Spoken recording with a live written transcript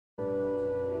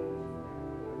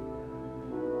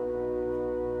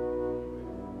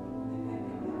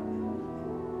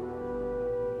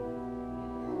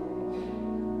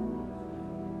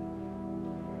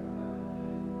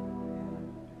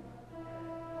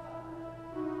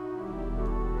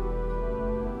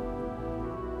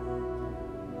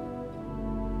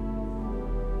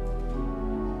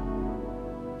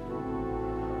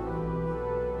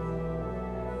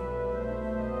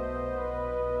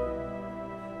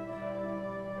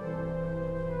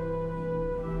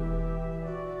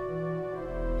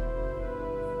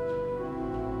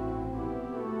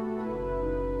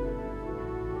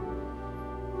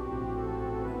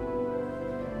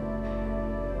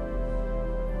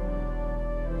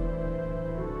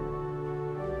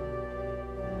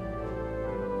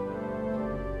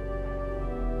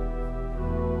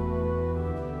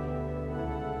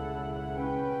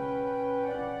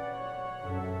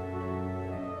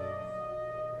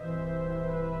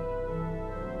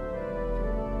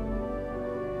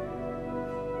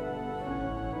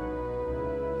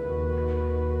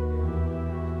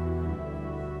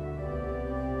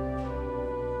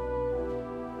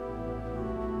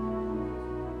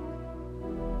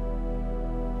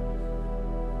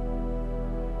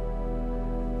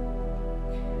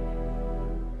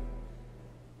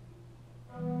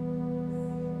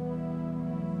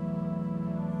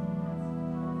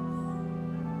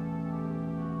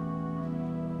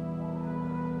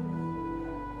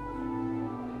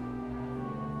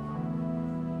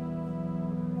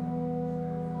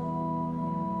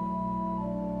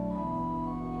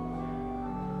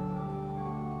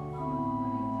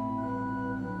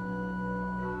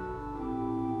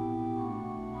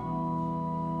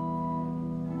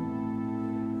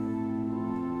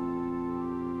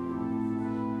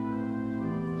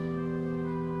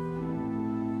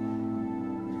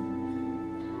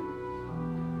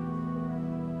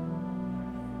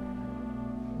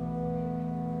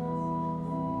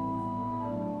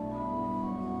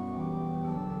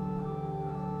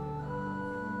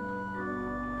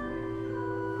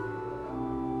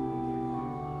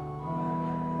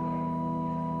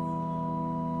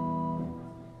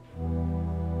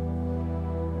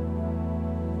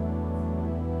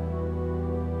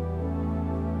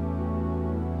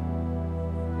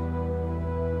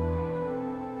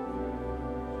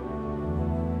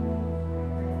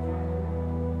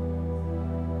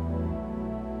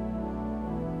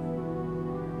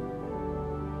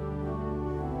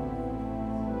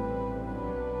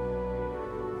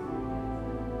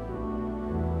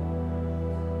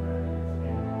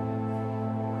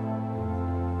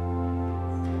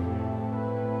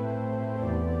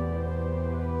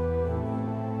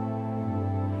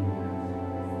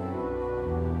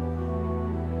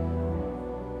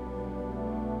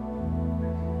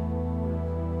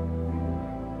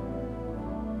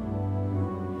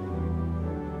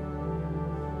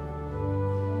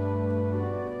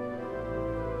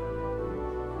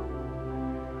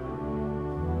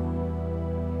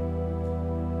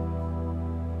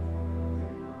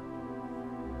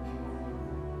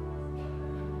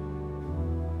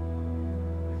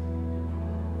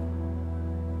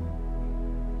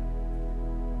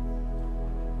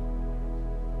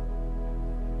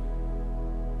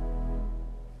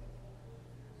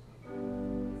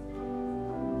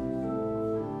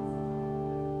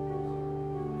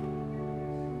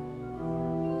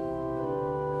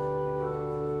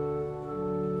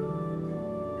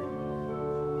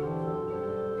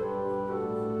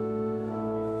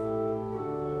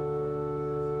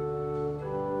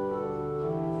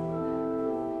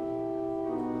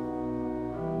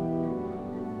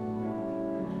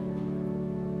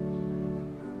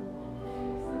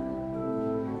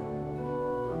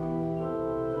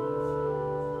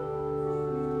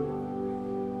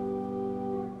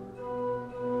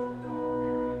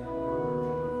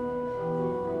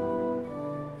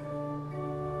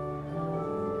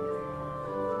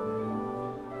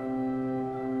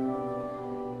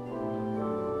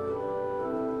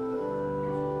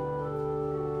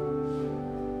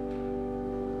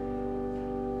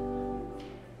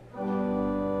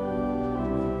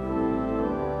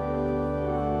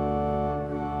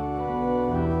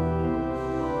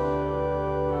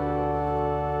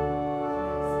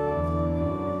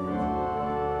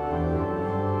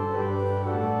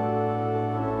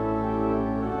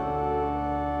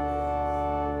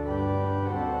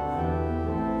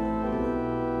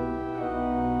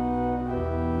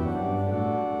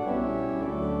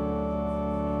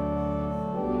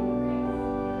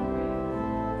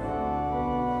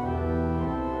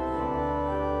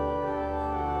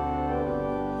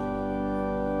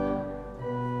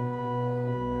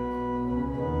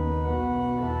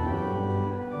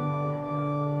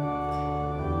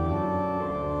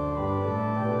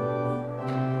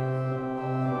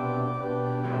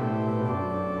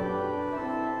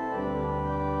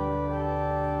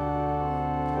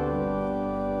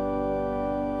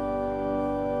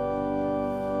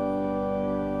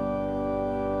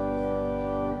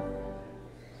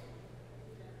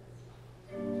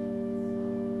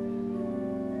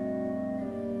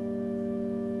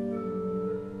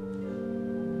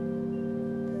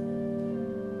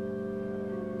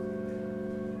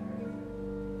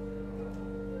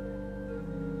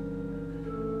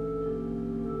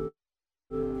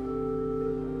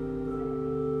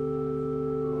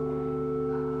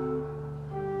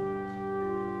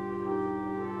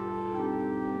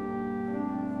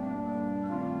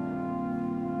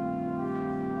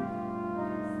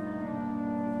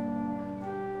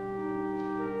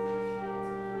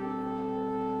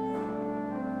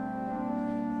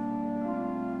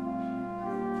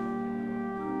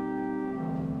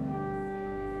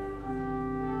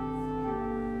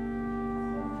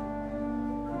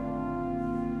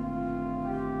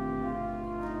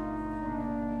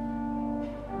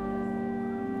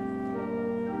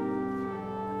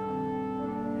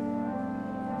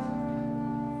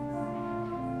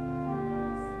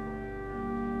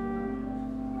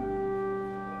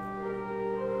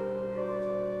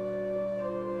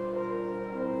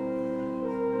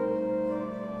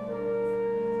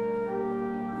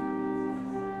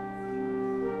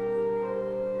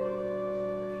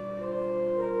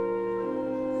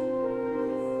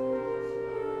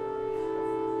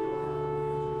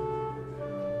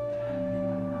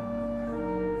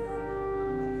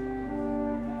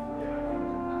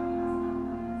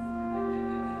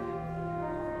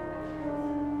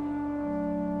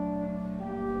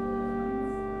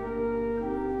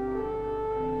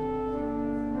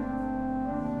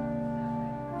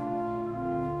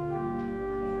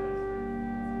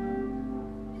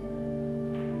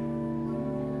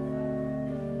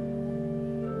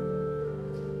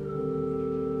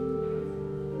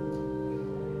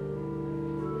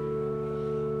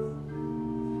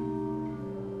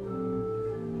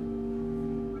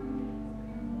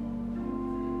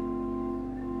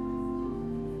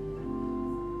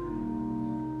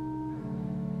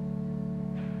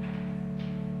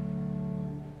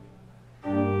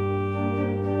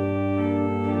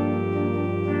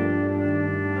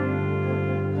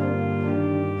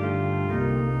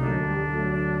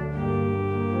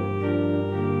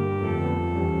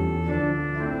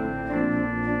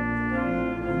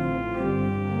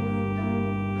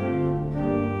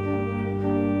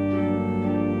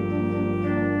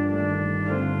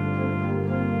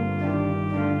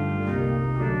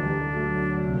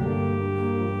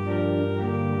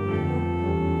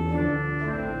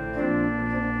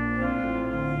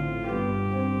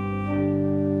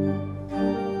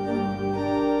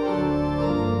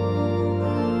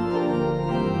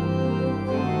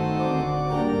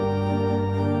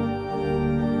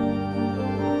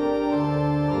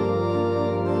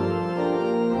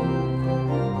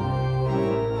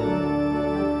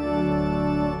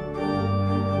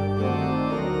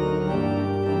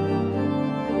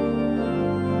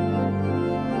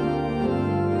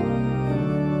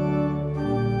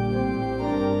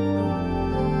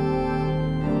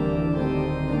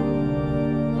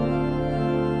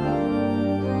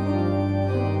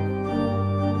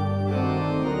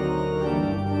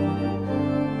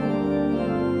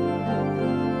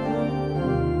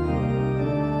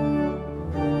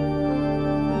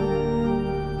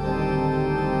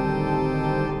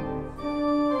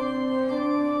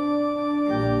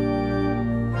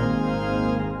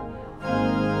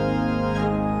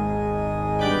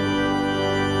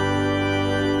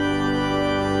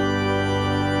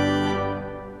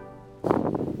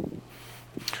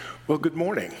Well, good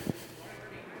morning.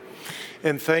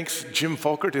 And thanks, Jim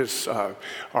Folkert is our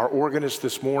organist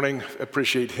this morning.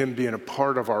 Appreciate him being a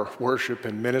part of our worship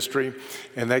and ministry.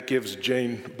 And that gives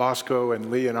Jane Bosco and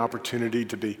Lee an opportunity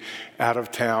to be out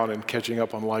of town and catching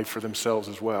up on life for themselves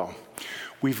as well.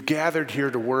 We've gathered here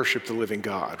to worship the living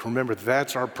God. Remember,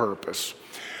 that's our purpose.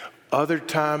 Other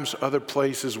times, other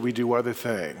places, we do other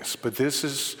things. But this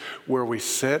is where we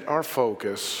set our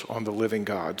focus on the living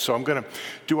God. So I'm going to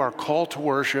do our call to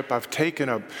worship. I've taken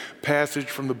a passage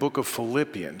from the book of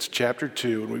Philippians, chapter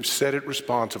 2, and we've said it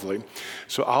responsively.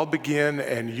 So I'll begin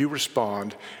and you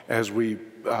respond as we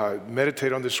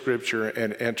meditate on the scripture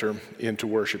and enter into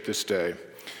worship this day.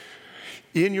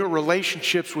 In your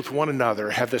relationships with one another,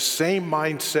 have the same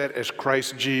mindset as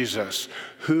Christ Jesus,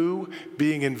 who,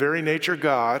 being in very nature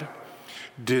God,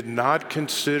 did not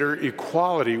consider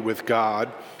equality with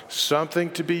God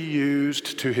something to be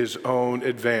used to his own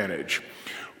advantage.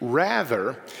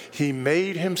 Rather, he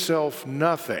made himself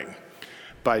nothing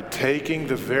by taking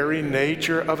the very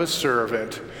nature of a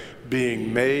servant,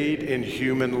 being made in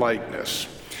human likeness.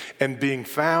 And being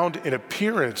found in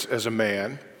appearance as a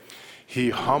man, he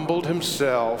humbled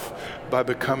himself by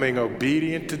becoming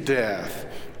obedient to death,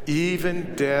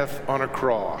 even death on a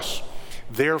cross.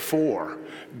 Therefore,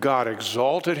 God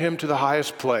exalted him to the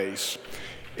highest place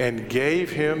and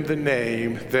gave him the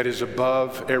name that is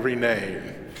above every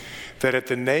name, that at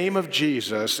the name of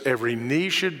Jesus every knee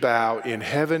should bow in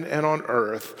heaven and on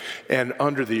earth and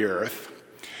under the earth,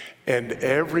 and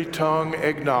every tongue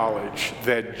acknowledge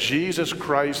that Jesus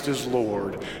Christ is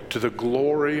Lord, to the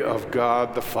glory of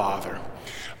God the Father.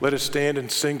 Let us stand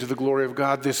and sing to the glory of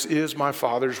God. This is my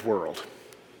Father's world.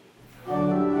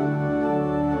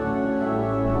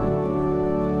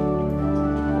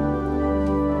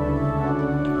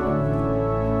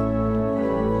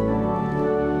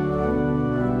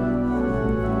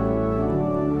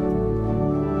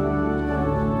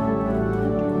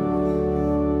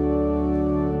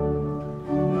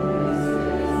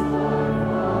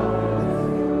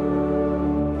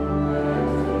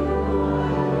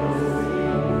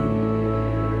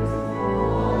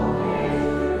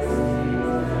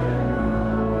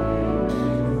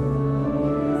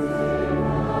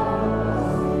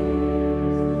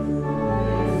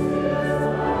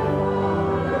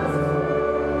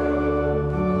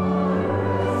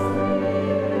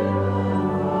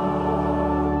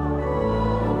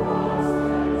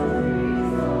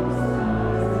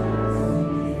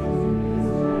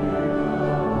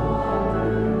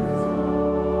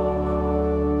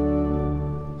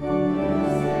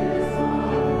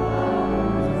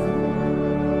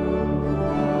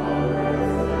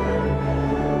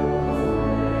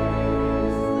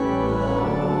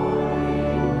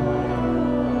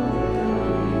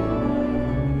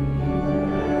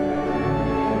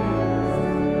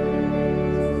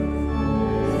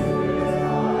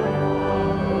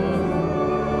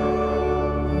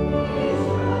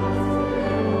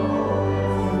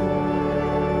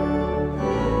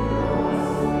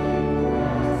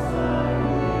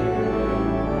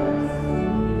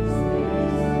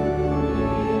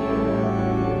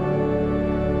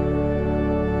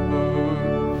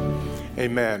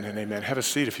 Amen and amen. Have a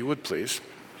seat if you would, please.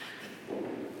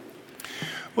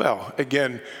 Well,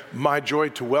 again, my joy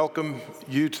to welcome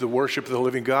you to the worship of the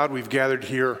living God. We've gathered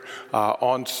here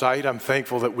on site. I'm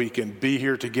thankful that we can be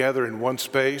here together in one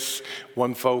space,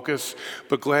 one focus,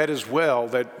 but glad as well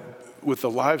that with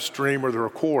the live stream or the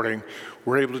recording,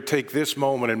 we're able to take this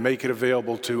moment and make it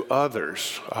available to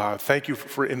others. Thank you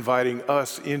for inviting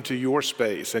us into your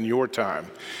space and your time.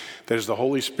 That as the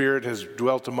Holy Spirit has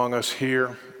dwelt among us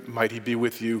here, might he be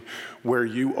with you where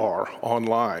you are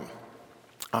online.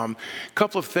 A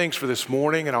couple of things for this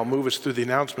morning, and I'll move us through the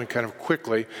announcement kind of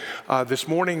quickly. This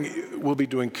morning, we'll be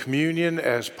doing communion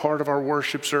as part of our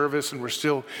worship service, and we're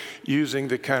still using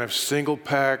the kind of single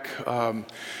pack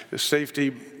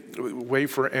safety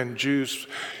wafer and juice.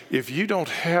 If you don't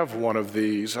have one of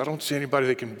these, I don't see anybody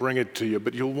that can bring it to you,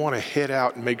 but you'll want to head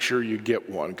out and make sure you get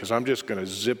one, because I'm just going to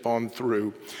zip on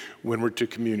through when we're to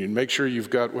communion. Make sure you've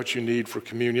got what you need for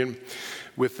communion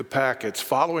with the packets.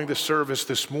 Following the service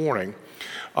this morning,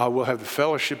 we'll have the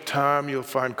fellowship time. You'll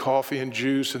find coffee and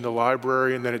juice in the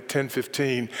library, and then at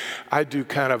 10:15, I do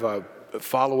kind of a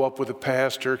follow up with the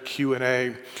pastor,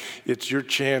 Q&A. It's your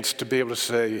chance to be able to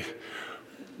say,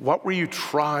 what were you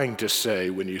trying to say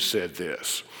when you said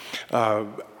this?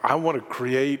 I want to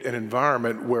create an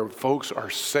environment where folks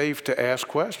are safe to ask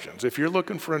questions. If you're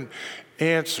looking for an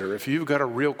answer, if you've got a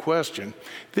real question,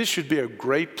 this should be a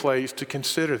great place to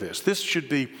consider this. This should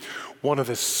be one of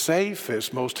the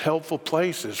safest, most helpful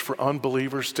places for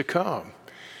unbelievers to come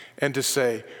and to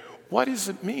say, what does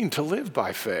it mean to live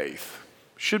by faith?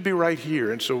 Should be right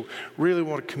here. And so really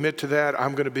want to commit to that.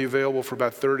 I'm going to be available for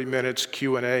about 30 minutes,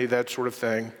 Q&A, that sort of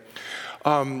thing.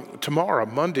 Tomorrow,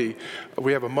 Monday,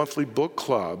 we have a monthly book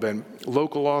club, and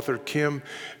local author Kim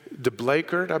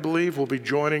DeBlakert, I believe, will be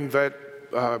joining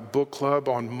that book club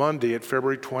on Monday at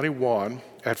February 21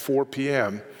 at 4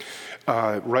 p.m.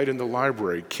 Right in the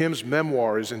library. Kim's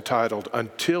memoir is entitled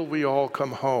Until We All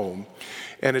Come Home,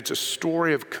 and it's a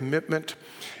story of commitment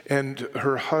and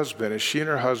her husband, as she and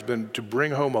her husband, to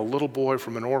bring home a little boy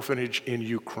from an orphanage in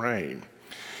Ukraine.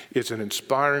 It's an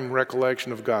inspiring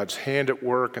recollection of God's hand at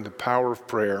work and the power of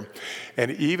prayer.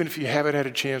 And even if you haven't had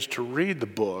a chance to read the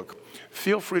book,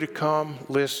 feel free to come,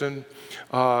 listen,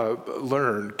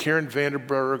 learn. Karen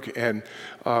Vandenberg and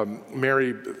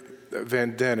Mary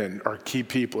Van Dennen are key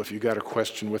people if you got a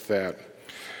question with that.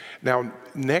 Now,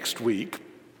 next week,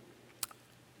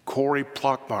 Corey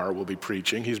Plockmeyer will be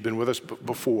preaching. He's been with us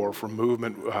before from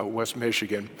Movement West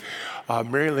Michigan.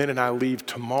 Mary Lynn and I leave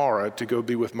tomorrow to go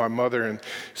be with my mother and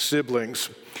siblings.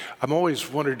 I've always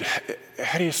wondered,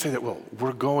 how do you say that? Well,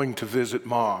 we're going to visit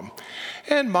Mom.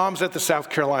 And Mom's at the South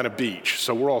Carolina beach,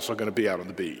 so we're also going to be out on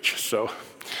the beach. So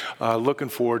looking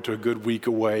forward to a good week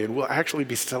away. And we'll actually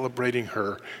be celebrating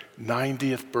her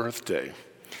 90th birthday.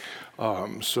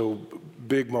 So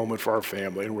big moment for our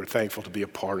family, and we're thankful to be a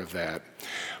part of that.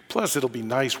 Plus, it'll be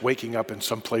nice waking up in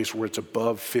some place where it's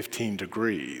above 15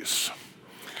 degrees.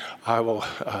 I will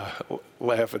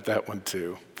laugh at that one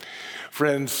too.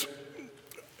 Friends,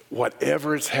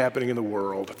 whatever is happening in the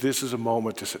world, this is a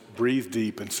moment to breathe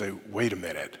deep and say, wait a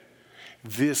minute,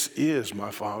 this is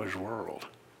my Father's world.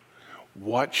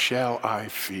 What shall I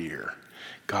fear?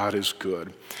 God is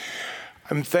good.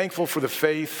 I'm thankful for the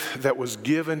faith that was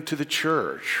given to the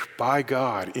church by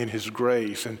God in His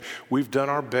grace, and we've done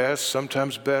our best,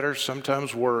 sometimes better,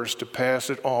 sometimes worse, to pass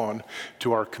it on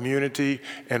to our community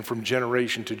and from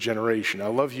generation to generation. I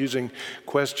love using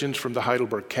questions from the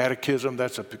Heidelberg Catechism.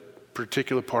 That's a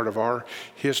particular part of our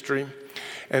history.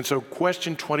 And so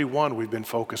question 21 we've been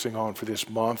focusing on for this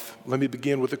month. Let me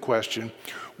begin with the question,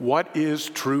 what is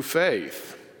true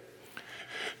faith?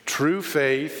 True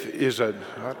faith is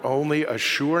not only a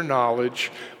sure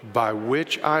knowledge by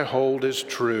which I hold as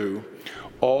true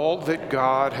all that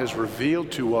God has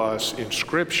revealed to us in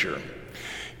Scripture.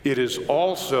 It is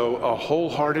also a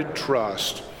wholehearted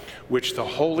trust which the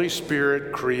Holy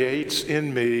Spirit creates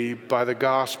in me by the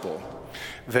gospel,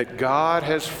 that God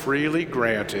has freely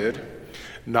granted,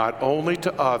 not only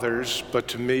to others, but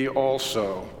to me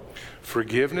also,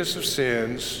 forgiveness of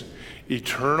sins,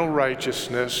 eternal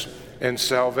righteousness, and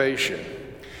salvation.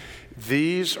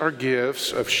 These are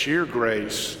gifts of sheer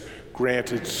grace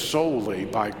granted solely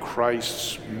by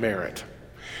Christ's merit.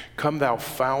 Come, thou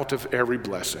fount of every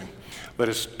blessing. Let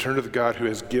us turn to the God who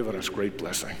has given us great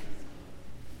blessing.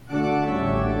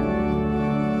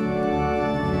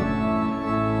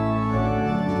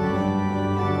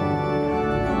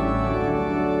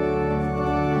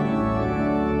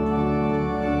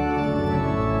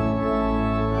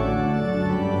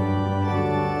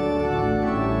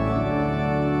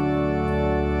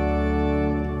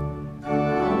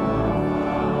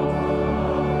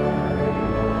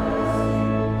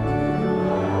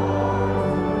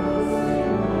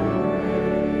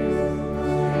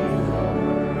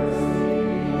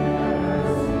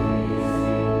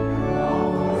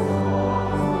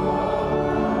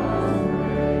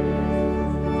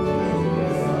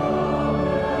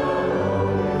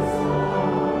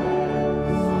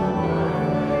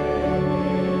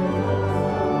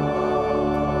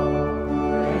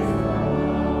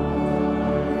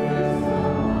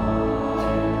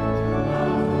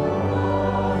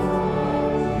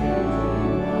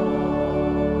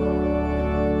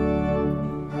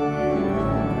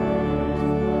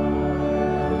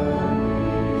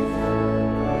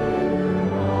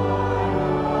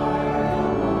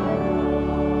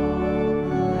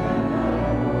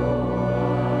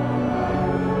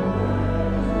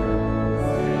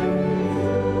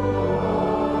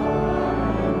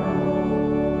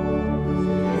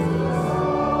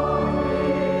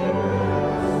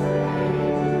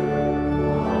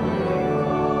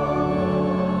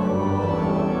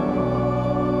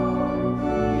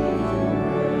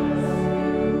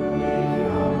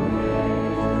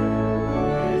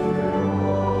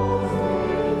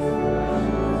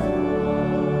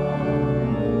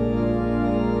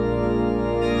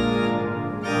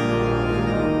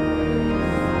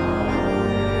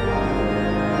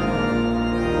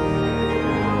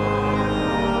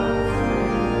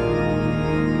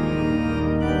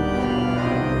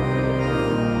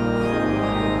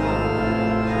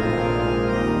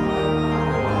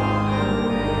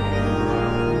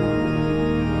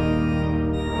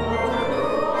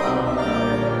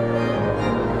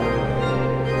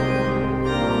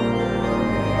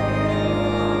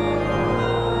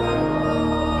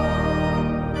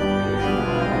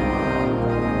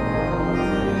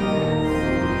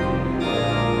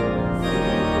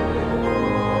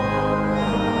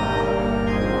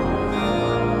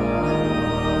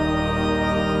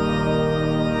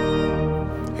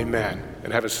 Amen.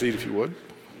 And have a seat if you would.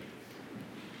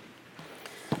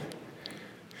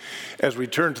 As we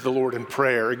turn to the Lord in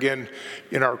prayer, again,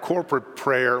 in our corporate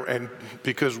prayer, and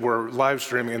because we're live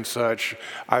streaming and such,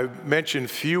 I mention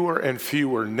fewer and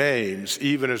fewer names,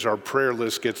 even as our prayer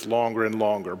list gets longer and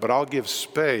longer. But I'll give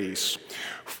space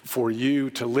for you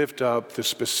to lift up the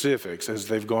specifics as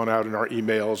they've gone out in our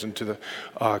emails and to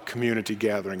the community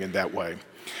gathering in that way.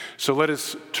 So let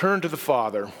us turn to the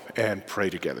Father and pray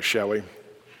together, shall we?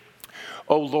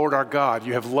 Oh Lord our God,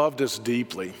 you have loved us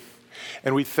deeply.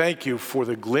 And we thank you for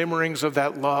the glimmerings of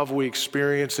that love we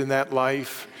experience in that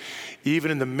life,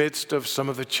 even in the midst of some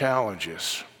of the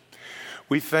challenges.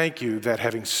 We thank you that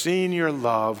having seen your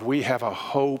love, we have a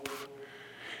hope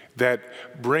that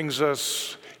brings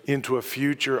us into a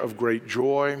future of great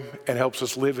joy and helps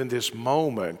us live in this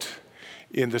moment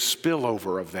in the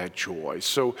spillover of that joy.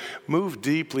 So move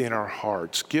deeply in our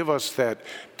hearts. Give us that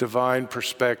divine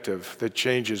perspective that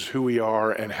changes who we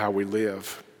are and how we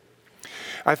live.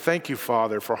 I thank you,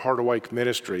 Father, for Harderwyk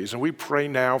Ministries, and we pray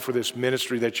now for this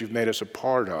ministry that you've made us a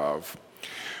part of.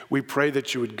 We pray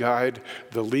that you would guide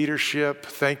the leadership.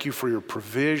 Thank you for your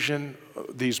provision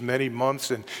these many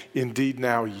months and indeed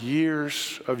now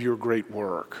years of your great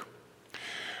work.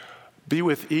 Be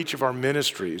with each of our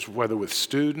ministries, whether with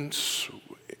students,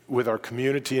 with our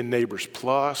community and Neighbors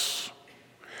Plus,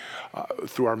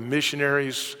 through our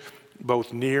missionaries,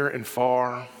 both near and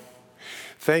far.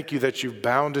 Thank you that you've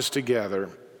bound us together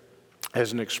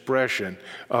as an expression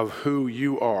of who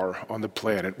you are on the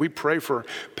planet. We pray for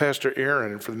Pastor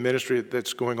Aaron and for the ministry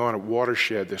that's going on at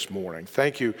Watershed this morning.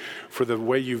 Thank you for the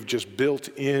way you've just built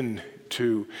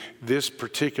into this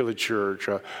particular church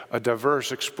a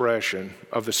diverse expression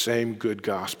of the same good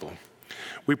gospel.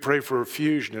 We pray for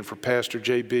Fusion and for Pastor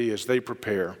JB as they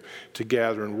prepare to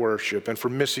gather and worship, and for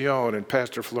Mission and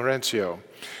Pastor Florencio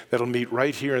that'll meet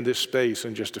right here in this space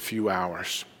in just a few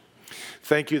hours.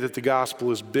 Thank you that the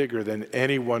gospel is bigger than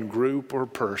any one group or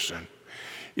person.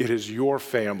 It is your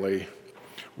family,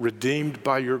 redeemed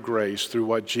by your grace through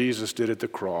what Jesus did at the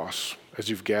cross as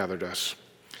you've gathered us.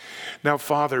 Now,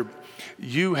 Father,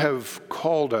 you have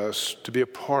called us to be a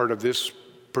part of this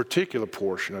particular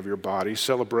portion of your body,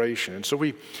 celebration. And so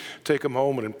we take a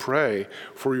moment and pray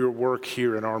for your work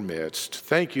here in our midst.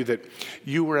 Thank you that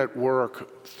you were at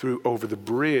work over the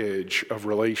bridge of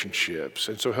relationships.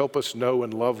 And so help us know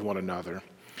and love one another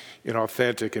in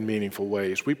authentic and meaningful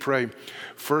ways. We pray,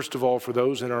 first of all, for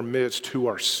those in our midst who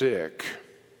are sick,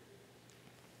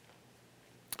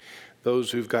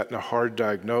 those who've gotten a hard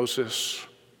diagnosis,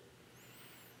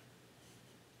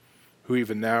 who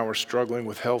even now are struggling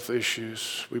with health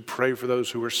issues. We pray for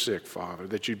those who are sick, Father,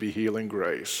 that you'd be healing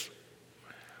grace.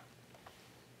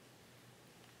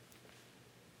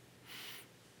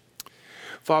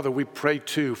 Father, we pray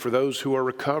too for those who are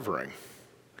recovering,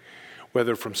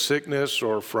 whether from sickness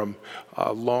or from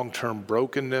long-term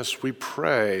brokenness. We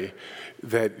pray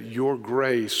that your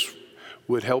grace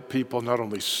would help people not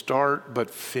only start but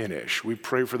finish. We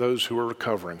pray for those who are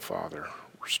recovering, Father.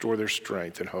 Restore their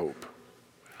strength and hope.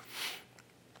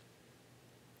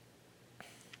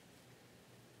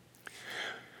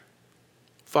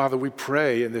 Father, we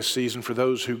pray in this season for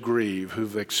those who grieve,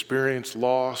 who've experienced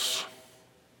loss,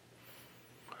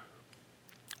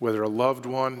 whether a loved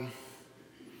one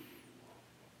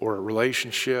or a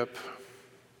relationship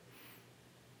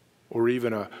or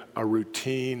even a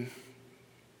routine.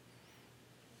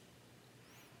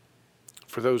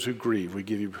 For those who grieve,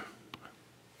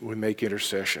 we make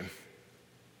intercession.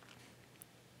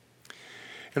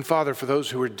 And Father, for those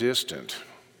who are distant,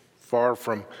 far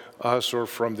from us or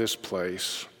from this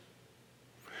place,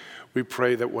 we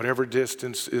pray that whatever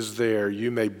distance is there,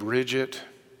 you may bridge it,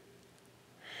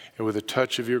 and with a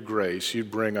touch of your grace,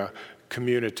 you'd bring a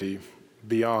community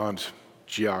beyond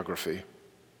geography.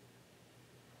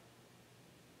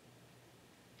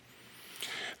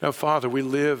 Now, Father, we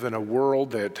live in a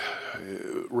world that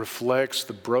reflects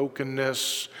the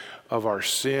brokenness of our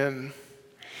sin.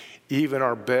 Even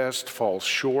our best falls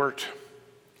short.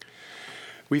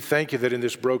 We thank you that in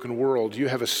this broken world, you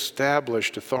have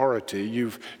established authority.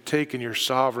 You've taken your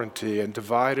sovereignty and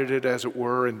divided it, as it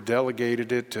were, and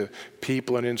delegated it to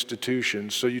people and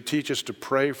institutions. So you teach us to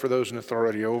pray for those in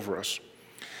authority over us.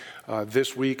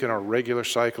 This week in our regular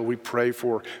cycle, we pray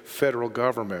for federal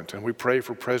government, and we pray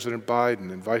for President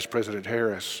Biden and Vice President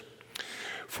Harris,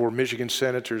 for Michigan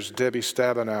Senators Debbie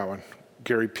Stabenow and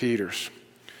Gary Peters,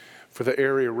 for the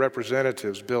area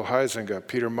representatives Bill Huizenga,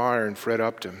 Peter Meyer, and Fred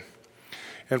Upton,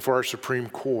 and for our Supreme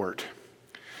Court.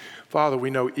 Father, we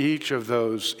know each of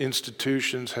those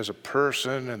institutions has a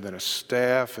person and then a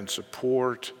staff and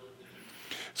support.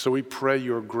 So we pray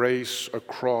your grace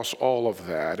across all of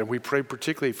that. And we pray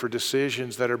particularly for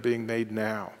decisions that are being made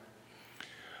now,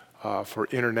 for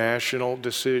international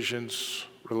decisions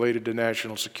related to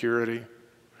national security,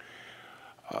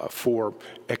 for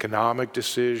economic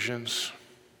decisions,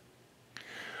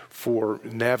 for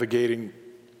navigating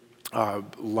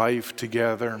life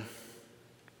together.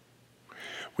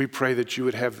 We pray that you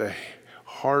would have the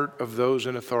heart of those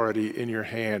in authority in your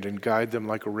hand and guide them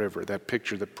like a river, that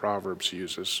picture that Proverbs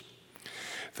uses.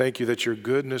 Thank you that your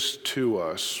goodness to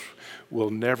us will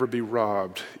never be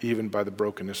robbed, even by the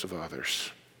brokenness of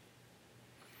others.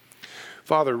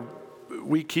 Father,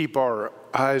 we keep our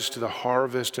eyes to the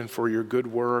harvest and for your good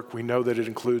work. We know that it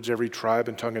includes every tribe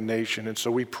and tongue and nation, and so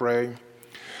we pray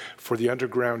for the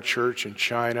underground church in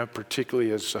China,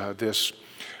 particularly as this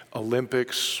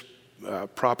Olympics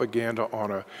propaganda on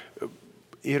a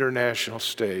international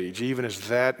stage, even as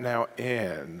that now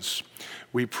ends,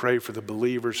 we pray for the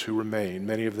believers who remain,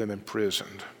 many of them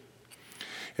imprisoned.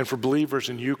 And for believers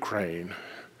in Ukraine,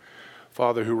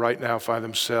 Father, who right now find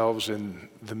themselves in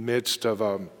the midst of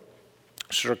a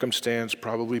circumstance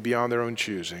probably beyond their own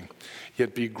choosing,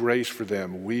 yet be grace for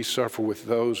them. We suffer with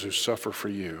those who suffer for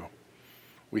you.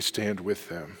 We stand with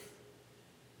them.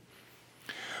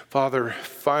 Father,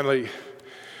 finally,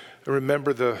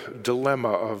 remember the dilemma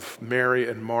of Mary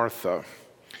and Martha,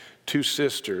 two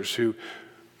sisters who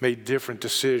made different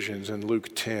decisions in Luke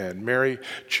 10. Mary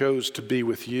chose to be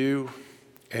with you,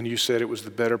 and you said it was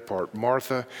the better part.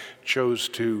 Martha chose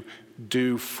to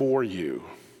do for you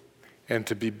and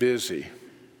to be busy.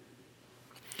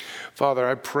 Father,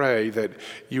 I pray that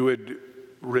you would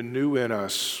renew in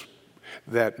us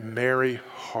that Mary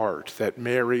heart, that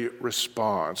Mary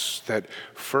response, that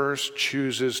first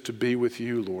chooses to be with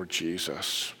you, Lord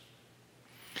Jesus.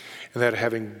 And that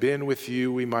having been with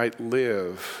you, we might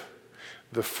live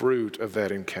the fruit of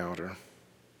that encounter.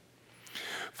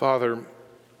 Father,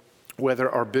 whether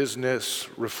our business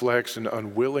reflects an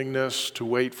unwillingness to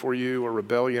wait for you, a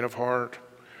rebellion of heart,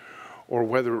 or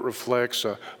whether it reflects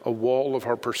a wall of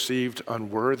our perceived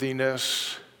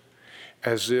unworthiness,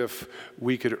 as if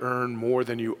we could earn more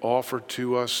than you offer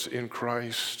to us in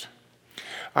Christ.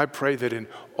 I pray that in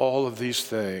all of these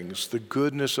things, the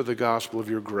goodness of the gospel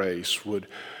of your grace would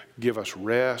give us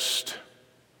rest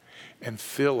and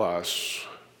fill us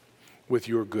with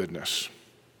your goodness.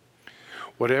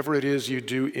 Whatever it is you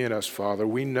do in us, Father,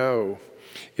 we know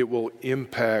it will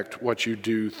impact what you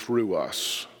do through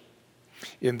us.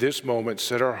 In this moment,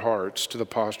 set our hearts to the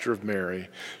posture of Mary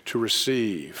to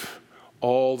receive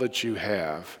all that you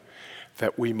have,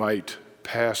 that we might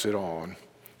pass it on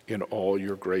in all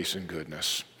your grace and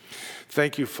goodness.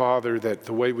 Thank you, Father, that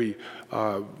the way we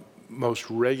most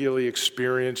regularly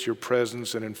experience your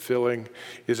presence and infilling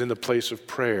is in the place of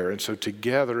prayer. And so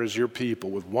together as your people,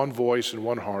 with one voice and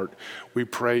one heart, we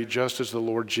pray just as the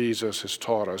Lord Jesus has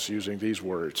taught us using these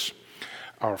words.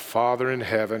 Our Father in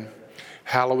heaven,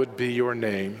 hallowed be your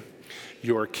name.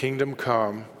 Your kingdom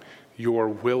come, your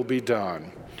will be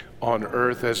done, on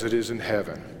earth as it is in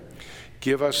heaven.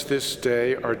 Give us this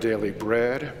day our daily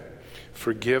bread.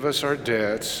 Forgive us our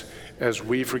debts as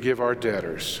we forgive our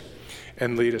debtors.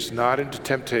 And lead us not into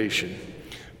temptation,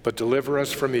 but deliver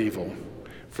us from evil.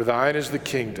 For thine is the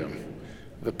kingdom,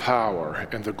 the power,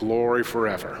 and the glory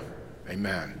forever.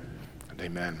 Amen and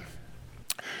amen.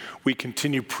 We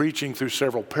continue preaching through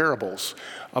several parables.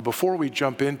 Before we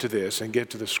jump into this and get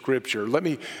to the scripture, let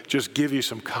me just give you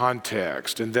some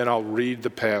context, and then I'll read the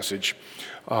passage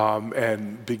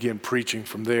and begin preaching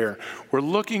from there. We're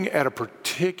looking at a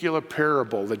particular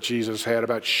parable that Jesus had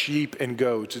about sheep and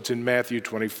goats. It's in Matthew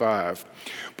 25.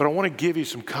 But I want to give you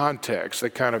some context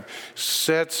that kind of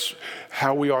sets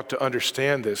how we ought to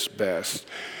understand this best.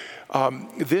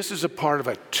 This is a part of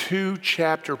a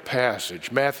 2-chapter passage.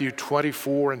 Matthew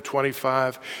 24 and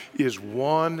 25 is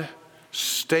one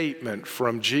statement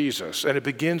from Jesus, and it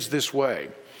begins this way.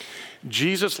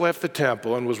 Jesus left the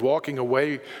temple and was walking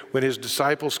away when his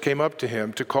disciples came up to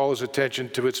him to call his attention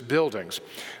to its buildings.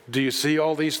 Do you see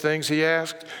all these things, he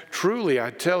asked? Truly, I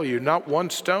tell you, not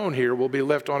one stone here will be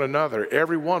left on another.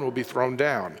 Every one will be thrown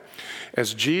down.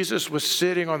 As Jesus was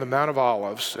sitting on the Mount of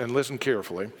Olives, and listen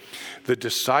carefully, the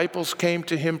disciples came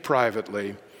to him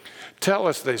privately. Tell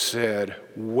us, they said,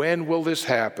 when will this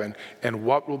happen, and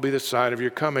what will be the sign of your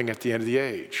coming at the end of the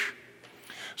age?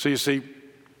 So you see,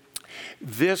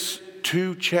 this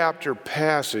 2-chapter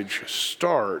passage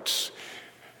starts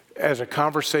as a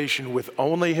conversation with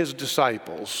only his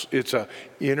disciples. It's an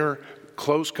inner,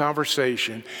 close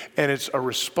conversation, and it's a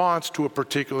response to a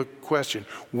particular question.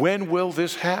 When will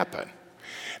this happen?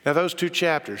 Now those two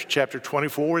chapters, chapter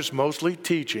 24 is mostly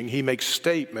teaching. He makes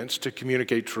statements to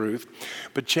communicate truth.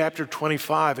 But chapter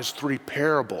 25 is 3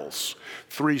 parables,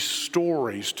 3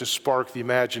 stories to spark the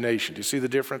imagination. Do you see the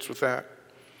difference with that?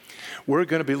 We're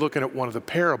going to be looking at one of the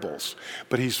parables,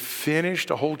 but he's finished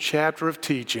a whole chapter of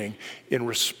teaching in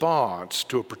response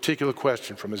to a particular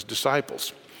question from his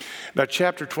disciples. Now,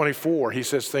 chapter 24, he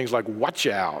says things like, watch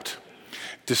out.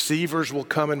 Deceivers will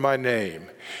come in my name.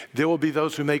 There will be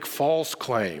those who make false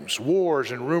claims, wars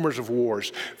and rumors of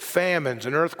wars, famines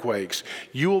and earthquakes.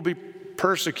 You will be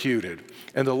persecuted,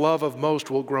 and the love of most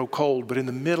will grow cold. But in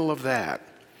the middle of that,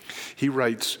 he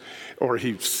writes, or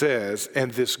he says,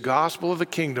 and this gospel of the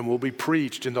kingdom will be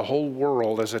preached in the whole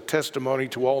world as a testimony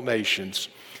to all nations.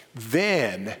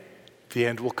 Then the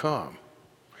end will come.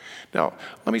 Now,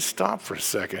 let me stop for a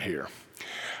second here.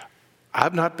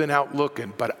 I've not been out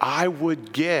looking, but I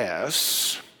would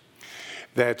guess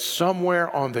that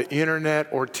somewhere on the internet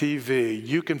or TV,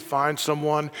 you can find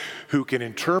someone who can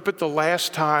interpret the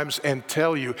last times and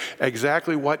tell you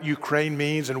exactly what Ukraine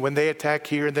means and when they attack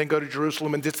here and then go to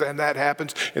Jerusalem and this and that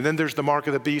happens, and then there's the mark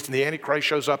of the beast and the Antichrist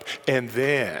shows up, and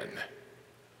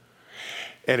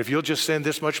if you'll just send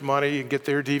this much money and get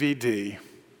their DVD,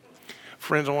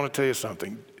 friends, I want to tell you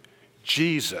something.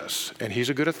 Jesus, and he's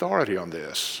a good authority on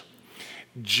this,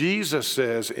 Jesus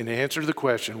says in answer to the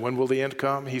question, when will the end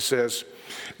come? He says,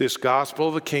 this gospel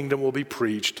of the kingdom will be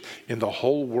preached in the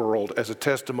whole world as a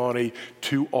testimony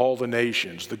to all the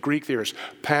nations. The Greek there is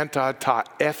panta ta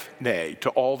ethne, to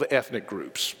all the ethnic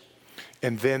groups.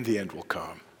 And then the end will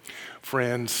come.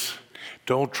 Friends,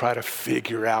 don't try to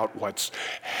figure out what's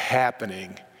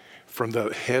happening from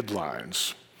the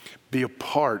headlines. Be a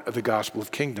part of the gospel of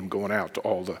kingdom going out to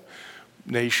all the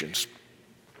nations.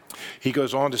 He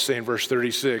goes on to say in verse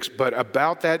 36, but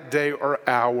about that day or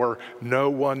hour, no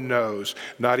one knows,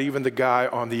 not even the guy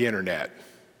on the internet.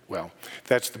 Well,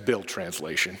 that's the Bill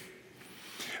translation.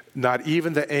 Not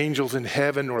even the angels in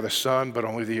heaven nor the Son, but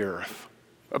only the earth.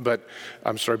 But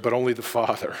only the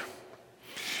Father.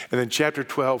 And then chapter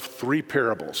 12, 3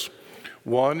 parables.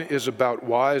 One is about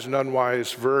wise and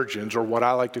unwise virgins, or what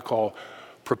I like to call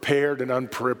prepared and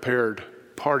unprepared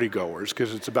partygoers,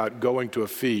 because it's about going to a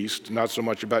feast, not so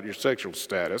much about your sexual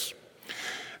status.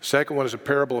 Second one is a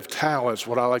parable of talents,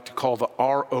 what I like to call the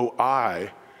ROI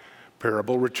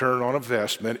parable, return on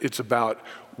investment. It's about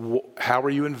how are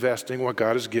you investing what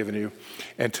God has given you.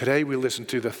 And today we listen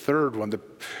to the third one,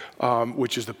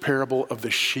 which is the parable of the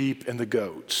sheep and the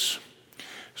goats.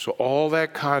 So all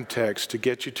that context to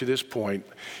get you to this point,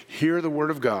 hear the word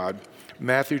of God,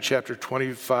 Matthew chapter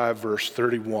 25, verse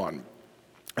 31.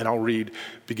 And I'll read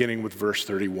beginning with verse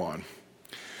 31.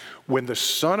 When the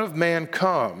Son of Man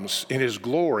comes in his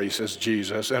glory, says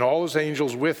Jesus, and all his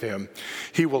angels with him,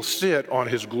 he will sit on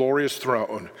his glorious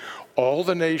throne. All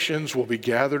the nations will be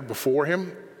gathered before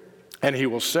him, and he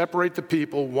will separate the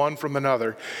people one from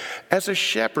another, as a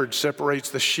shepherd separates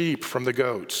the sheep from the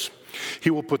goats. He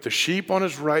will put the sheep on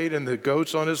his right and the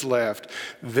goats on his left.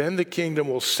 Then the kingdom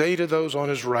will say to those on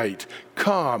his right,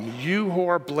 come, you who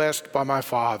are blessed by my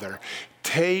Father.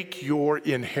 Take your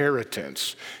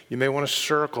inheritance. You may want to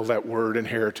circle that word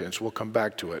inheritance. We'll come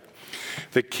back to it.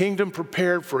 The kingdom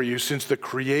prepared for you since the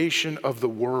creation of the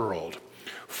world.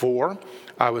 For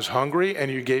I was hungry and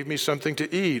you gave me something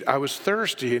to eat. I was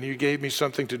thirsty and you gave me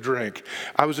something to drink.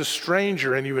 I was a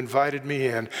stranger and you invited me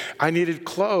in. I needed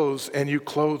clothes and you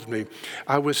clothed me.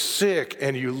 I was sick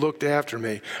and you looked after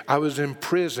me. I was in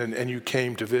prison and you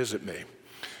came to visit me.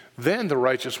 Then the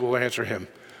righteous will answer him,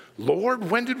 Lord,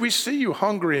 when did we see you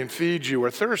hungry and feed you, or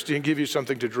thirsty and give you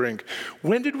something to drink?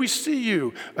 When did we see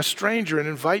you a stranger and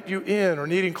invite you in, or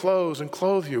needing clothes and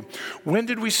clothe you? When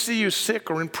did we see you sick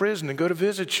or in prison and go to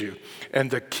visit you? And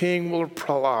the king will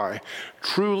reply,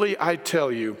 truly I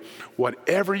tell you,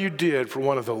 whatever you did for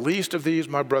one of the least of these,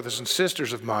 my brothers and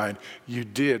sisters of mine, you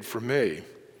did for me.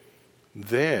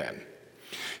 Then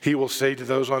he will say to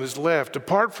those on his left,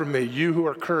 depart from me, you who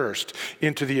are cursed,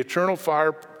 into the eternal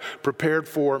fire prepared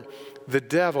for the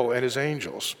devil and his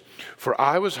angels. For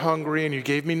I was hungry and you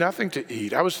gave me nothing to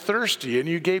eat. I was thirsty and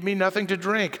you gave me nothing to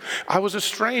drink. I was a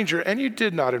stranger and you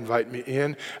did not invite me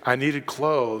in. I needed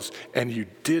clothes and you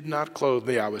did not clothe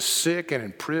me. I was sick and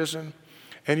in prison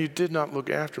and you did not look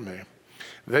after me.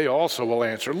 They also will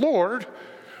answer, Lord,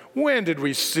 when did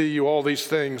we see you all these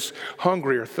things,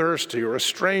 hungry or thirsty or a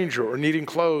stranger or needing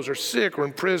clothes or sick or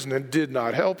in prison and did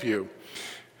not help you?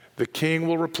 The king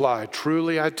will reply,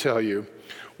 truly I tell you,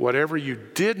 whatever you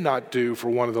did not do for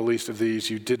one of the least of these,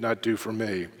 you did not do for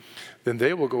me. Then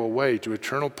they will go away to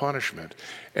eternal punishment,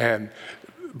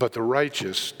 but the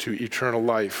righteous to eternal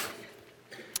life.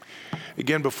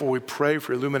 Again, before we pray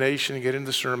for illumination and get into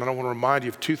the sermon, I want to remind you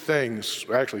of two things,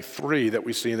 actually three, that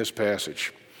we see in this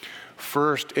passage.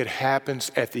 First, it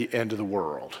happens at the end of the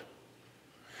world.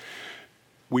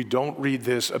 We don't read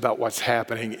this about what's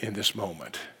happening in this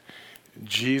moment.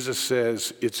 Jesus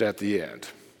says it's at the end.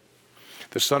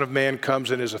 The Son of Man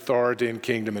comes in his authority and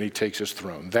kingdom, and he takes his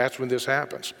throne. That's when this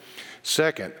happens.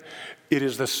 Second, it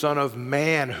is the Son of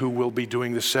Man who will be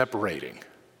doing the separating,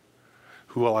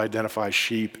 who will identify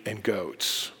sheep and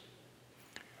goats.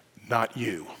 Not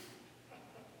you,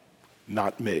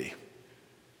 not me.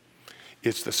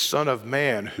 It's the Son of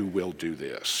Man who will do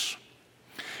this.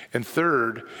 And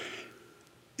third,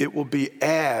 it will be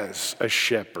as a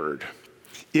shepherd.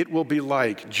 It will be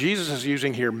like, Jesus is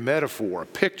using here metaphor, a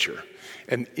picture,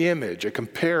 an image, a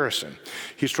comparison.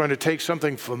 He's trying to take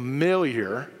something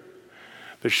familiar,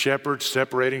 the shepherd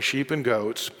separating sheep and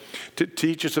goats, to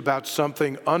teach us about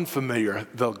something unfamiliar,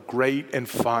 the great and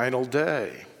final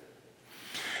day.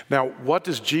 Now, what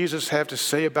does Jesus have to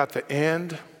say about the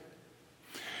end?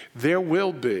 There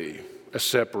will be a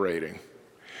separating.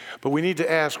 But we need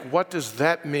to ask, what does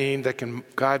that mean that can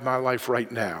guide my life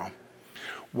right now?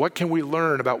 What can we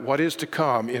learn about what is to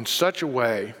come in such a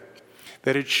way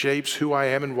that it shapes who I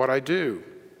am and what I do?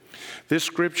 This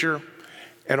scripture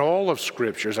and all of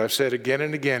Scripture, as I've said again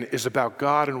and again, is about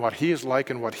God and what He is like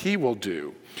and what He will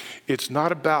do. It's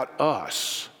not about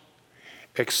us,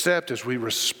 except as we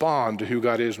respond to who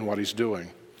God is and what He's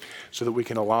doing, so that we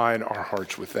can align our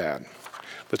hearts with that.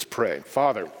 Let's pray.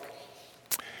 Father,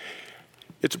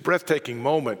 it's a breathtaking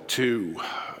moment to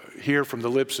hear from the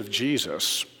lips of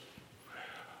Jesus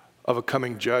of a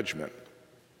coming judgment.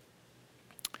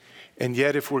 And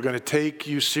yet, if we're going to take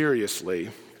you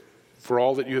seriously for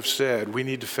all that you have said, we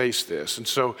need to face this. And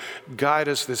so guide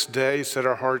us this day, set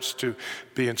our hearts to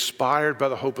be inspired by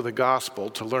the hope of the gospel,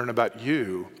 to learn about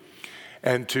you,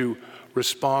 and to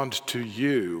respond to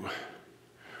you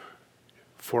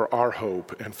for our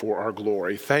hope and for our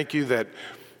glory. Thank you that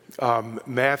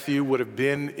Matthew would have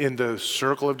been in the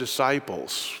circle of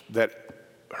disciples that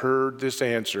heard this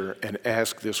answer and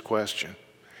asked this question,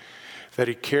 that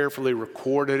he carefully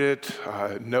recorded it.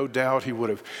 No doubt he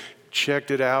would have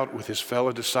checked it out with his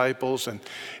fellow disciples, and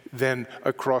then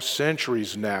across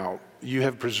centuries now, you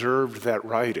have preserved that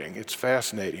writing. It's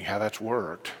fascinating how that's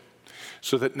worked,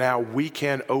 so that now we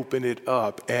can open it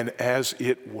up and, as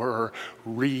it were,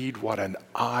 read what an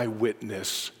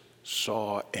eyewitness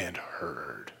saw and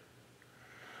heard.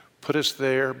 Put us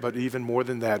there, but even more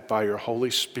than that, by your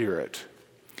Holy Spirit,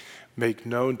 make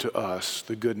known to us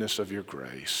the goodness of your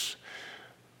grace.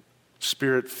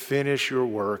 Spirit, finish your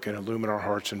work and illumine our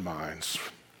hearts and minds,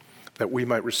 that we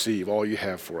might receive all you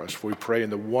have for us. For we pray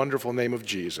in the wonderful name of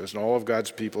Jesus, and all of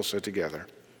God's people said together,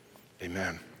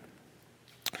 amen.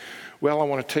 Well, I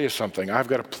want to tell you something. I've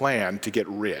got a plan to get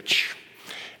rich,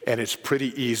 and it's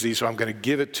pretty easy, so I'm going to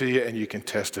give it to you, and you can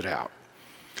test it out.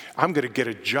 I'm going to get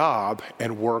a job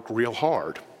and work real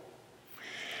hard.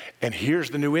 And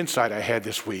here's the new insight I had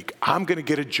this week. I'm going to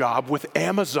get a job with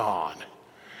Amazon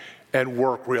and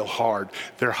work real hard.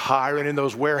 They're hiring in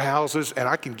those warehouses, and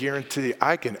I can guarantee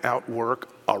I can outwork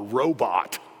a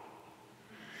robot.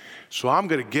 So I'm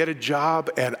going to get a job,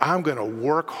 and I'm going to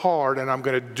work hard, and I'm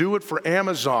going to do it for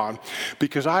Amazon,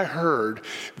 because I heard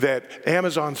that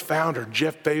Amazon's founder,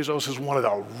 Jeff Bezos, is one of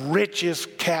the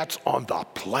richest cats on the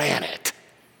planet.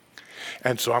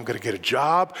 And so I'm going to get a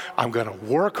job, I'm going to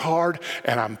work hard,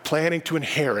 and I'm planning to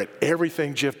inherit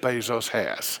everything Jeff Bezos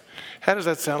has. How does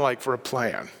that sound like for a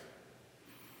plan?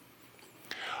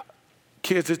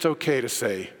 Kids, it's okay to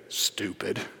say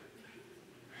stupid,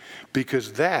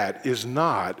 because that is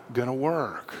not going to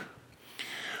work.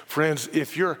 Friends,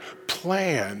 if your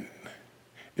plan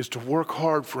is to work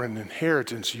hard for an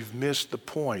inheritance, you've missed the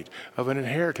point of an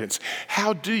inheritance.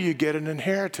 How do you get an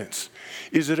inheritance?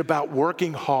 Is it about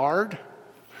working hard?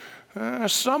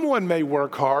 Someone may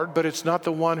work hard, but it's not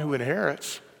the one who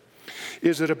inherits.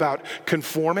 Is it about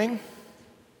conforming?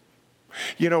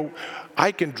 You know,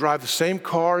 I can drive the same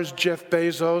car as Jeff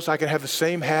Bezos. I can have the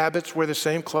same habits, wear the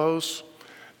same clothes.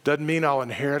 Doesn't mean I'll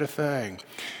inherit a thing.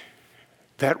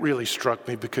 That really struck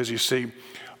me because, you see,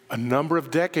 a number of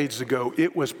decades ago,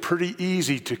 it was pretty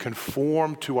easy to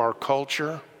conform to our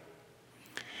culture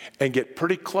and get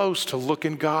pretty close to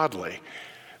looking godly.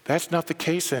 That's not the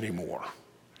case anymore.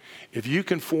 If you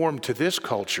conform to this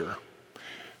culture,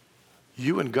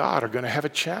 you and God are going to have a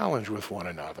challenge with one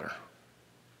another.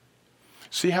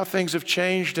 See how things have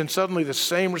changed, and suddenly the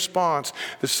same response,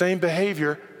 the same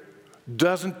behavior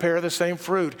doesn't bear the same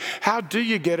fruit. How do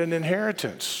you get an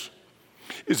inheritance?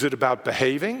 Is it about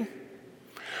behaving?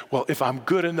 Well, if I'm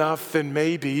good enough, then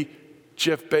maybe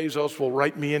Jeff Bezos will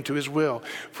write me into his will.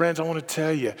 Friends, I want to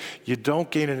tell you, you don't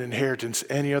gain an inheritance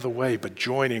any other way but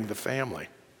joining the family.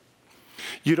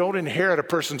 You don't inherit a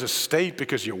person's estate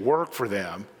because you work for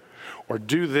them or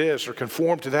do this or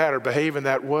conform to that or behave in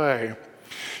that way.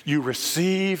 You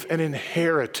receive an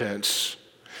inheritance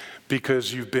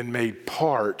because you've been made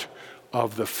part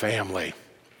of the family.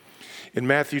 In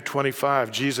Matthew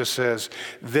 25, Jesus says,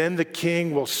 "Then the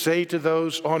king will say to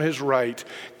those on his right,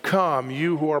 'Come,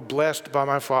 you who are blessed by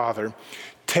my Father,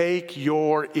 take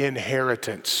your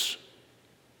inheritance.'"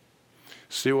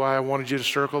 See why I wanted you to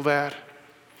circle that?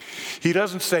 He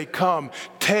doesn't say, "Come,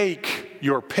 take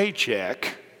your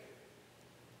paycheck."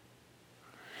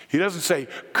 He doesn't say,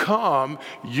 "Come,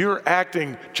 you're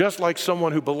acting just like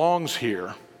someone who belongs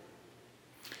here."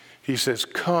 He says,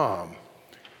 "Come,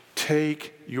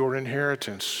 take your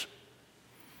inheritance."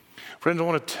 Friends, I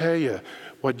want to tell you,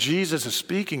 what Jesus is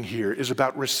speaking here is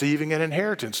about receiving an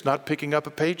inheritance, not picking up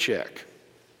a paycheck.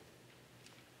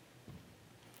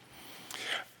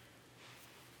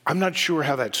 I'm not sure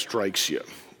how that strikes you.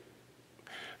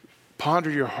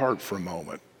 Ponder your heart for a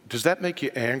moment. Does that make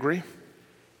you angry?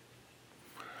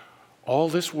 All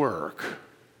this work,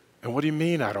 and what do you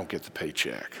mean I don't get the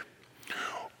paycheck?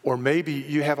 Or maybe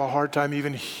you have a hard time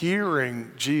even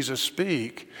hearing Jesus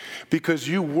speak because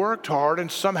you worked hard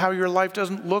and somehow your life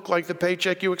doesn't look like the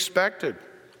paycheck you expected.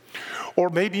 Or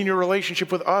maybe in your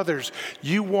relationship with others,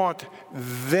 you want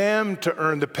them to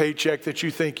earn the paycheck that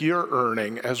you think you're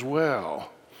earning as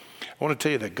well. I want to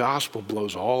tell you, the gospel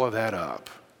blows all of that up.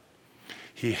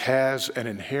 He has an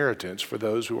inheritance for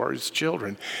those who are his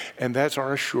children, and that's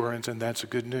our assurance, and that's the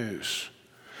good news.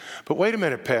 But wait a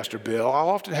minute, Pastor Bill. I'll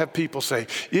often have people say,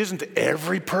 "Isn't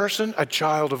every person a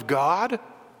child of God?"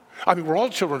 I mean, we're all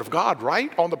children of God,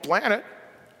 right? On the planet.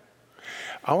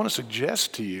 I want to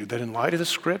suggest to you that in light of the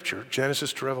scripture,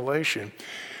 Genesis to Revelation,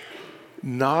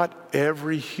 not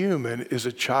every human is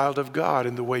a child of God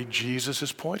in the way Jesus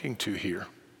is pointing to here.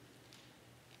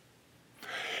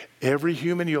 Every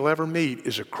human you'll ever meet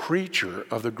is a creature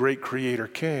of the great Creator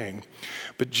King.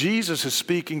 But Jesus is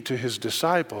speaking to his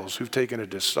disciples who've taken a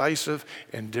decisive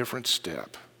and different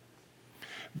step.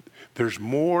 There's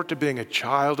more to being a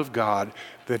child of God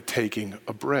than taking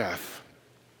a breath.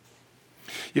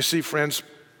 You see, friends,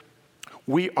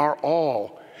 we are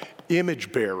all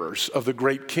image bearers of the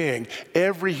great King.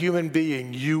 Every human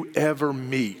being you ever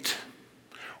meet,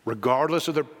 regardless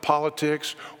of their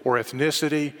politics or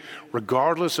ethnicity,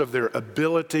 regardless of their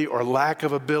ability or lack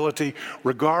of ability,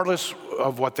 regardless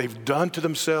of what they've done to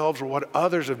themselves or what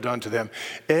others have done to them,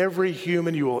 every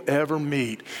human you will ever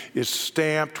meet is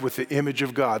stamped with the image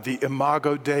of God, the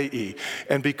imago Dei.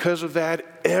 And because of that,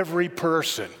 every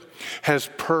person has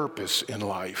purpose in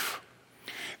life.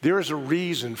 There is a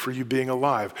reason for you being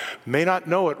alive. May not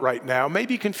know it right now, may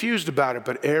be confused about it,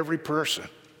 but every person,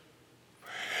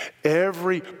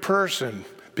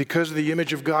 because of the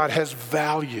image of God, has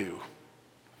value.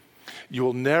 You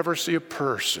will never see a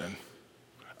person,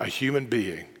 a human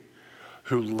being,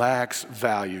 who lacks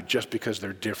value just because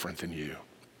they're different than you.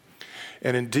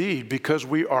 And indeed, because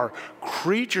we are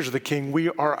creatures of the King, we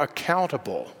are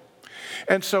accountable.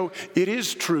 And so it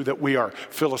is true that we are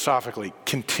philosophically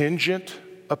contingent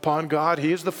upon God.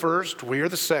 He is the first, we are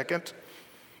the second.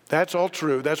 That's all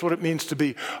true. That's what it means to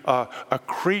be a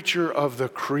creature of the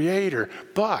Creator.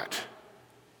 But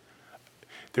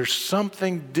there's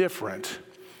something different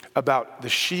about the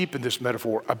sheep in this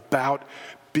metaphor, about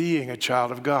being a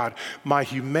child of God. My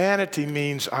humanity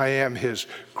means I am his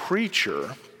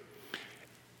creature.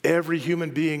 Every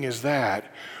human being is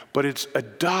that. But it's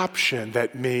adoption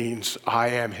that means I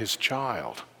am his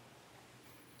child.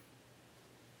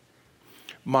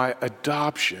 My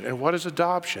adoption. And what is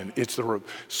adoption? It's the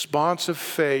response of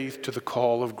faith to the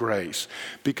call of grace.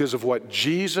 Because of what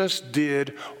Jesus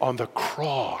did on the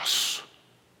cross,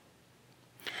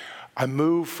 I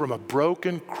move from a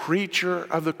broken creature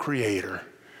of the Creator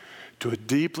to a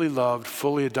deeply loved,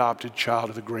 fully adopted child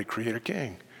of the great Creator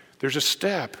King. There's a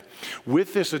step.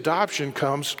 With this adoption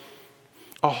comes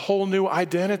a whole new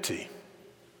identity.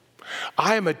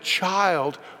 I am a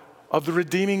child of the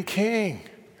redeeming King.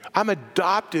 I'm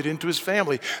adopted into his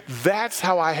family. That's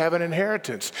how I have an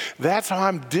inheritance. That's how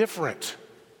I'm different.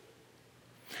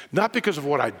 Not because of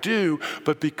what I do,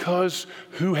 but because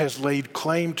who has laid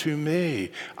claim to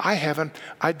me. I have an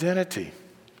identity.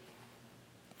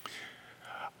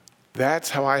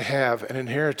 That's how I have an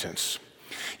inheritance.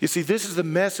 You see, this is the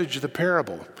message of the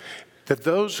parable, that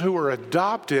those who are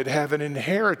adopted have an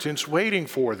inheritance waiting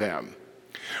for them.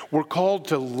 We're called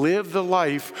to live the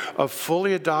life of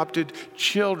fully adopted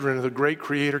children of the great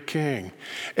Creator King.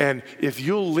 And if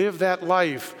you'll live that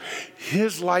life,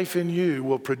 His life in you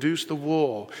will produce the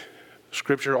wool.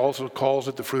 Scripture also calls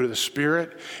it the fruit of the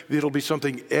Spirit. It'll be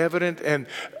something evident and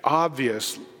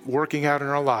obvious working out in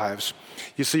our lives.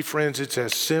 You see, friends, it's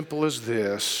as simple as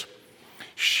this.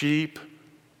 Sheep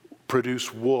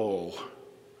produce wool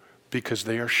because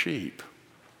they are sheep.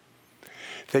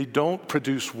 They don't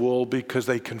produce wool because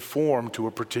they conform to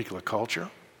a particular culture.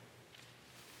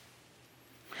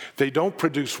 They don't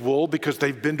produce wool because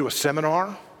they've been to a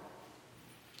seminar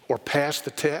or passed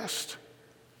the test.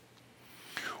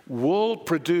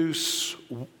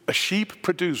 Sheep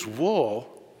produce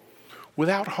wool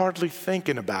without hardly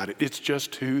thinking about it. It's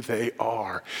just who they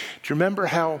are. Do you remember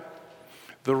how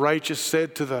the righteous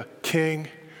said to the king,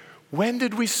 "When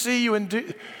did we see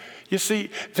you?" You see,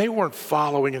 they weren't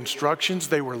following instructions.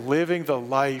 They were living the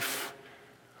life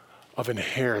of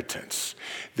inheritance.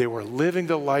 They were living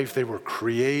the life they were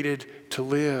created to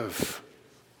live.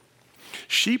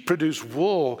 Sheep produce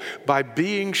wool by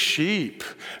being sheep,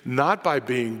 not by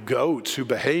being goats who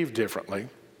behave differently.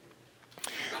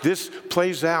 This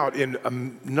plays out in a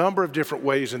number of different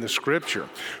ways in the Scripture.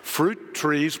 Fruit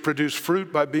trees produce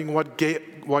fruit by being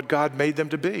what God made them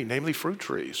to be, namely fruit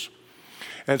trees.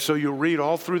 And so you'll read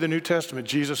all through the New Testament,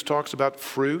 Jesus talks about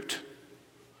fruit.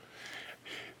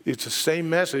 It's the same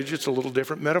message, it's a little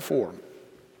different metaphor.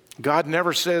 God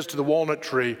never says to the walnut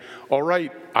tree, "All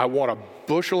right, I want a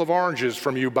bushel of oranges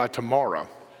from you by tomorrow."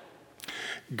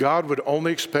 God would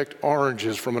only expect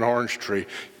oranges from an orange tree.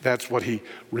 That's what He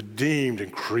redeemed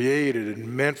and created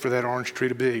and meant for that orange tree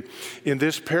to be. In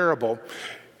this parable,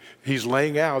 He's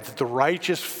laying out that the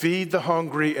righteous feed the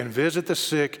hungry and visit the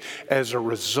sick as a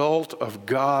result of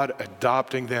God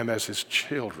adopting them as His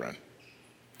children.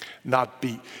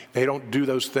 They don't do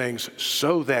those things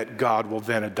so that God will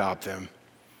then adopt them.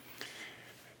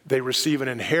 They receive an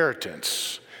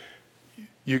inheritance.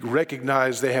 You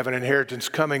recognize they have an inheritance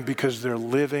coming because they're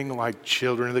living like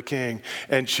children of the King.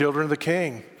 And children of the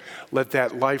King, let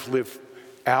that life live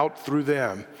out through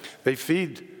them. They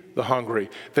feed the hungry.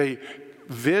 They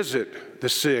visit the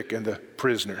sick and the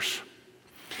prisoners.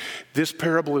 This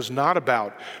parable is not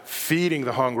about feeding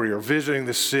the hungry or visiting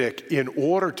the sick in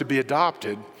order to be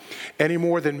adopted, any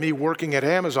more than me working at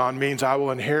Amazon means I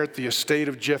will inherit the estate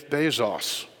of Jeff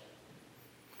Bezos.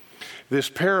 This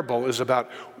parable is about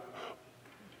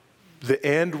the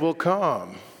end will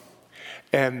come,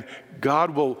 and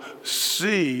God will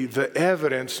see the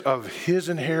evidence of His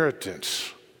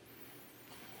inheritance,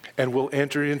 and we'll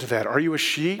enter into that. Are you a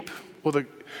sheep? Well, the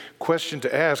question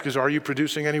to ask is, are you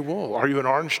producing any wool? Are you an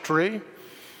orange tree?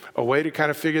 A way to kind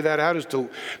of figure that out is do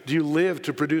you live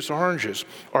to produce oranges?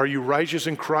 Are you righteous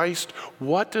in Christ?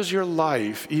 What does your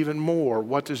life, even more,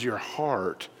 what does your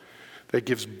heart that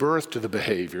gives birth to the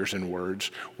behaviors and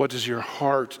words, what does your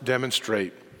heart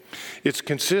demonstrate? It's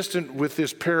consistent with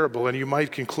this parable, and you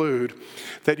might conclude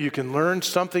that you can learn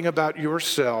something about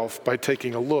yourself by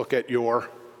taking a look at your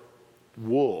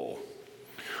wool.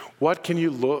 What can you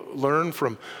learn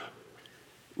from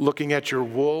looking at your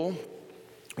wool?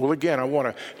 Well, again, I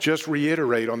want to just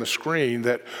reiterate on the screen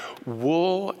that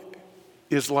wool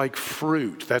is like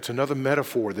fruit. That's another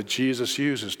metaphor that Jesus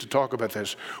uses to talk about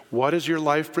this. What is your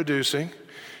life producing?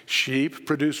 Sheep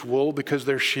produce wool because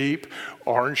they're sheep.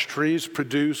 Orange trees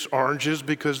produce oranges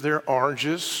because they're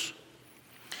oranges.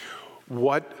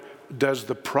 What does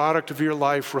the product of your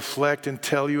life reflect and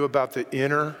tell you about the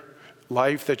inner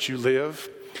life that you live?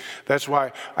 That's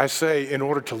why I say in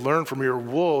order to learn from your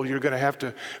wool, you're going to have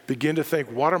to begin to think,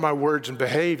 what are my words and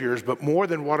behaviors? But more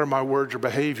than what are my words or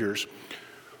behaviors,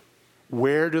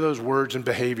 where do those words and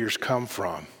behaviors come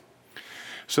from?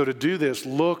 So to do this,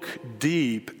 look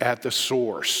deep at the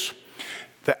source.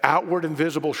 The outward and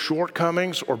visible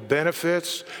shortcomings or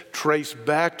benefits trace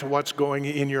back to what's going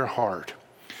in your heart.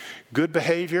 Good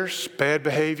behaviors, bad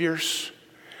behaviors,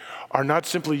 are not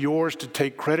simply yours to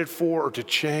take credit for or to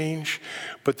change,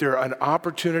 but they're an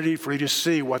opportunity for you to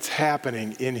see what's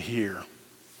happening in here.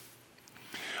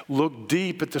 Look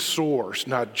deep at the source,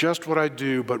 not just what I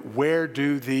do, but where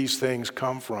do these things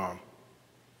come from?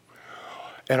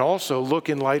 And also look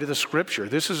in light of the Scripture.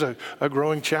 This is a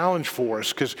growing challenge for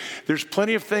us because there's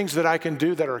plenty of things that I can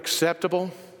do that are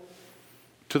acceptable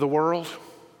to the world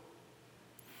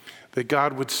that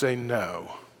God would say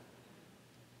no.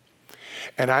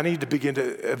 And I need to begin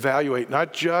to evaluate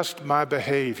not just my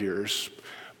behaviors,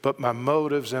 but my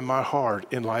motives and my heart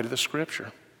in light of the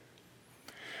Scripture.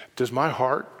 Does my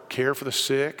heart care for the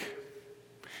sick?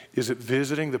 Is it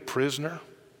visiting the prisoner?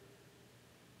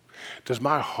 Does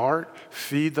my heart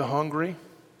feed the hungry?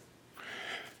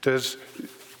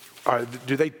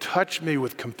 Do they touch me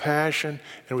with compassion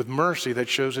and with mercy that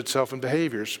shows itself in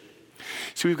behaviors?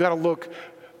 See, we've got to look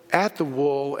at the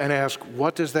wool and ask,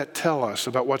 what does that tell us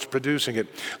about what's producing it?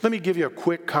 Let me give you a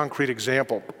quick, concrete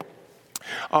example.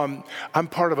 I'm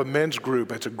part of a men's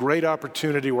group. It's a great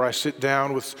opportunity where I sit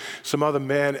down with some other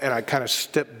men and I kind of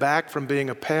step back from being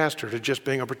a pastor to just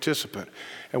being a participant.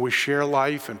 And we share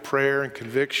life and prayer and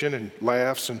conviction and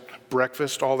laughs and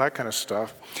breakfast, all that kind of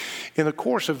stuff. In the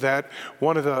course of that,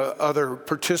 one of the other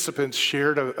participants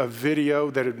shared a video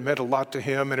that had meant a lot to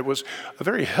him, and it was a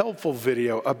very helpful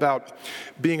video about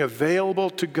being available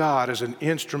to God as an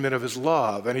instrument of his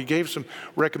love. And he gave some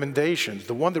recommendations.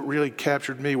 The one that really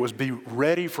captured me was be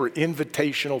ready for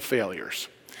invitational failures.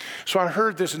 So I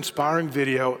heard this inspiring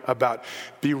video about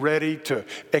be ready to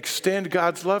extend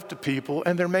God's love to people,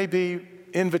 and there may be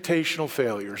invitational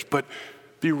failures, but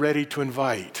be ready to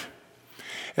invite.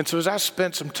 And so as I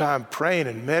spent some time praying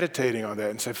and meditating on that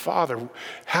and said, Father,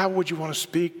 how would you want to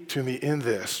speak to me in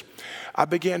this? I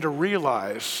began to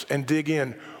realize and dig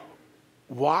in,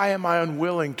 why am I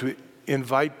unwilling to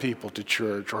invite people to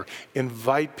church or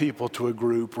invite people to a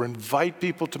group or invite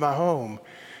people to my home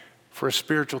for a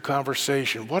spiritual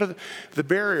conversation? What are the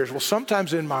barriers? Well,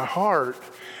 sometimes in my heart,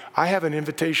 I have an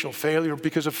invitational failure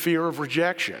because of fear of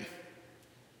rejection.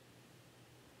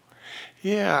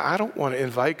 Yeah, I don't want to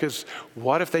invite because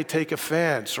what if they take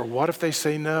offense or what if they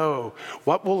say no?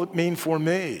 What will it mean for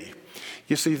me?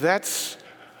 You see, that's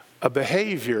a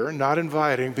behavior, not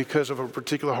inviting, because of a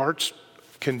particular heart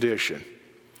condition.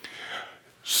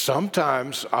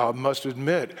 Sometimes, I must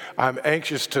admit, I'm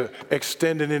anxious to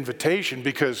extend an invitation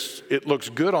because it looks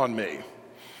good on me.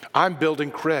 I'm building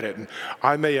credit, and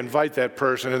I may invite that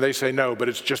person and they say no, but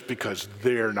it's just because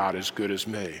they're not as good as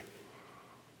me.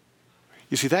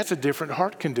 You see, that's a different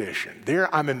heart condition.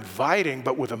 There I'm inviting,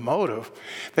 but with a motive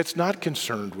that's not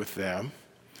concerned with them.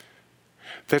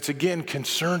 That's, again,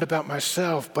 concerned about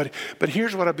myself. But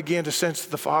here's what I began to sense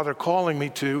the Father calling me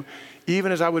to,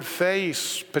 even as I would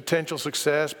face potential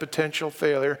success, potential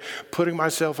failure, putting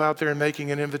myself out there and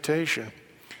making an invitation.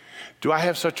 Do I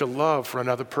have such a love for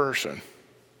another person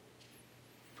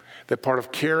that part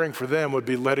of caring for them would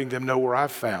be letting them know where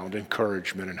I've found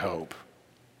encouragement and hope?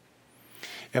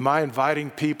 Am I inviting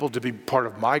people to be part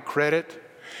of my credit?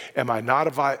 Am I not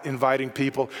inviting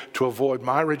people to avoid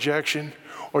my rejection?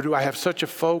 Or do I have such a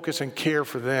focus and care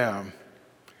for them?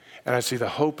 And I see the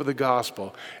hope of the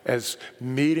gospel as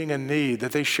meeting a need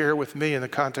that they share with me in the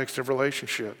context of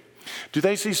relationship. Do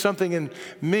they see something in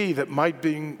me that might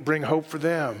bring hope for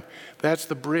them? That's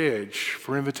the bridge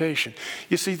for invitation.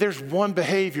 You see, there's one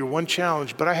behavior, one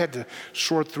challenge, but I had to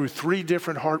sort through 3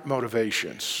 different heart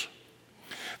motivations.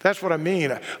 That's what I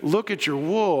mean. Look at your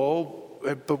wool,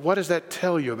 but what does that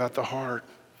tell you about the heart?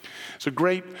 It's a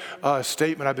great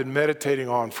statement I've been meditating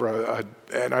on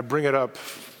and I bring it up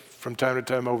from time to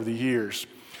time over the years.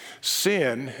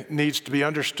 Sin needs to be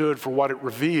understood for what it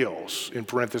reveals, in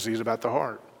parentheses, about the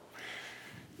heart.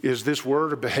 Is this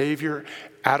word or behavior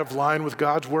out of line with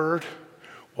God's word?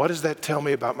 What does that tell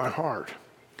me about my heart?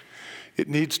 It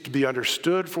needs to be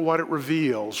understood for what it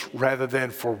reveals rather than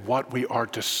for what we are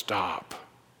to stop.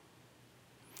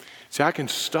 See, I can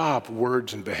stop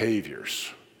words and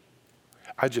behaviors.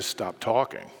 I just stop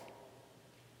talking.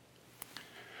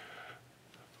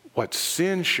 What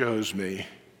sin shows me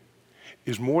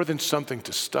is more than something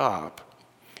to stop.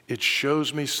 It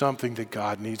shows me something that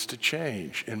God needs to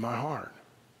change in my heart.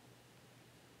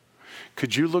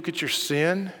 Could you look at your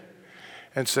sin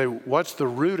and say, what's the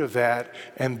root of that,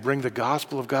 and bring the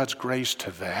gospel of God's grace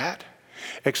to that?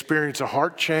 Experience a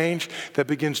heart change that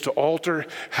begins to alter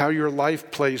how your life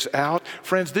plays out.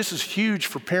 Friends, this is huge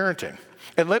for parenting.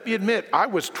 And let me admit, I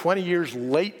was 20 years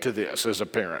late to this as a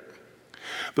parent.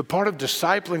 But part of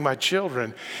discipling my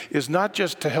children is not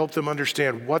just to help them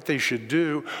understand what they should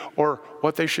do or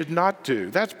what they should not do.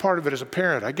 That's part of it as a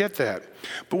parent. I get that.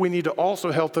 But we need to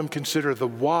also help them consider the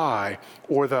why,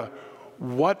 or the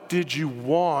what did you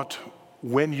want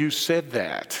when you said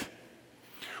that?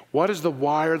 What is the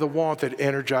why or the want that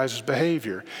energizes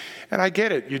behavior? And I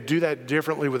get it. You do that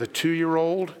differently with a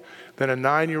 2-year-old than a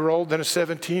 9-year-old than a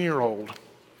 17-year-old.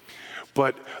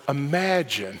 But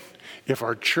imagine if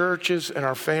our churches and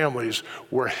our families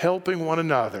were helping one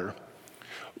another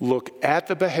look at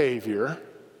the behavior,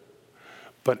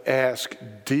 but ask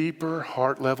deeper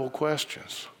heart-level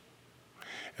questions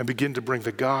and begin to bring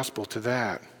the gospel to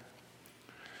that.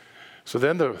 So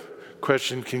then the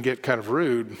question can get kind of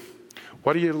rude.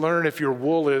 What do you learn if your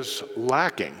wool is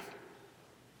lacking?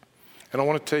 And I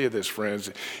want to tell you this,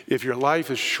 friends. If your life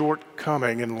is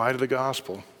shortcoming in light of the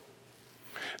gospel,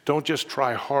 Don't just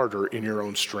try harder in your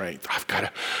own strength.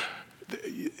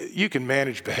 You can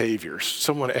manage behaviors.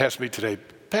 Someone asked me today,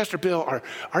 Pastor Bill,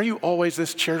 are you always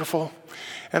this cheerful?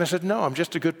 And I said, no, I'm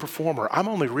just a good performer. I'm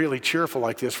only really cheerful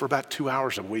like this for about 2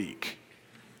 hours a week.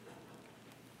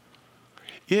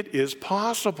 It is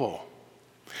possible.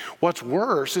 What's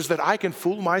worse is that I can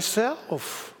fool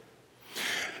myself.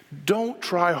 Don't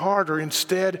try harder.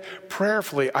 Instead,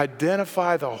 prayerfully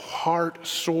identify the heart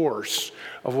source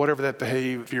of whatever that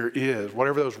behavior is,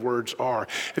 whatever those words are.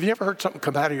 Have you ever heard something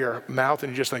come out of your mouth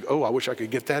and you just think, oh, I wish I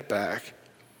could get that back?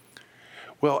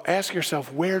 Well, ask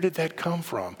yourself, where did that come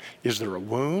from? Is there a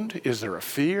wound? Is there a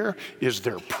fear? Is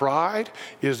there pride?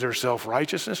 Is there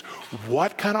self-righteousness?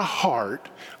 What kind of heart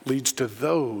leads to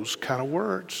those kind of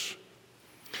words?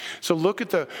 So look at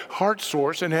the heart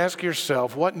source and ask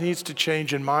yourself, what needs to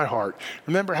change in my heart?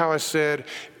 Remember how I said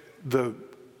the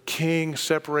king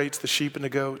separates the sheep and the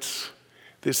goats?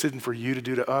 This isn't for you to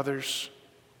do to others.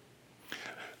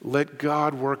 Let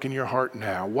God work in your heart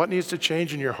now. What needs to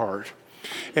change in your heart?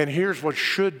 And here's what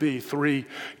should be 3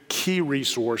 key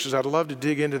resources. I'd love to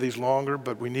dig into these longer,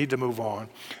 but we need to move on.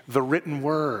 The written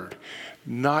word,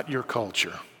 not your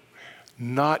culture,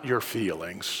 not your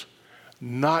feelings,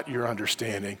 not your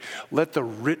understanding. Let the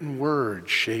written word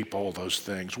shape all those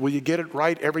things. Will you get it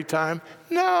right every time?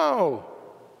 No.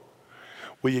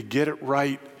 Will you get it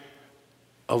right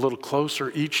a little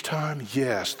closer each time?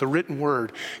 Yes. The written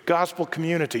word. Gospel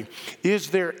community.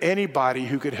 Is there anybody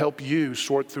who could help you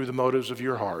sort through the motives of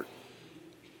your heart?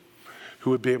 Who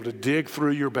would be able to dig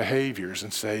through your behaviors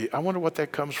and say, I wonder what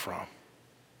that comes from.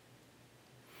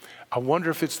 I wonder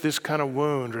if it's this kind of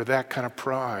wound or that kind of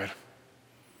pride.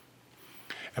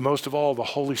 And most of all, the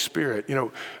Holy Spirit.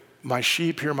 My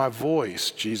sheep hear my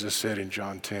voice, Jesus said in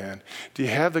John 10. Do you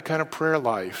have the kind of prayer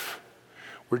life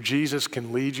where Jesus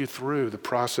can lead you through the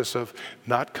process of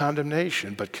not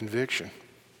condemnation, but conviction?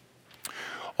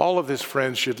 All of this,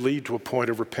 friends, should lead to a point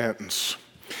of repentance.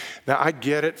 Now, I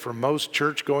get it. For most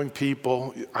church-going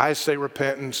people, I say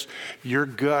repentance, your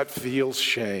gut feels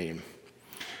shame.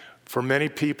 For many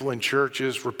people in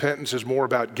churches, repentance is more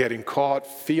about getting caught,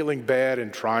 feeling bad,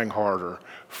 and trying harder.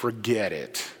 Forget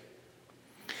it.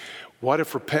 What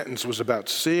if repentance was about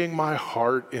seeing my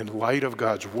heart in light of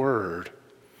God's word,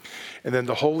 and then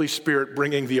the Holy Spirit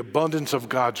bringing the abundance of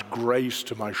God's grace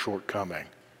to my shortcoming?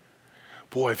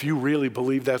 Boy, if you really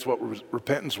believe that's what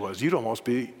repentance was, you'd almost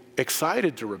be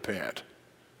excited to repent.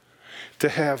 To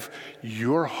have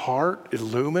your heart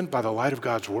illumined by the light of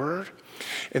God's word,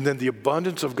 and then the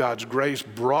abundance of God's grace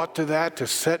brought to that to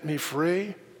set me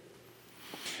free.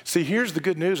 See, here's the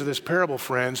good news of this parable,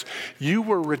 friends. You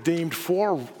were redeemed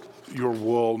for your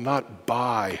wool, not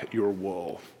by your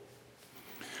wool.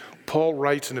 Paul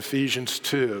writes in Ephesians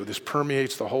 2, this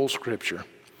permeates the whole scripture.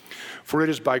 For it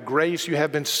is by grace you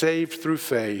have been saved through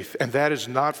faith, and that is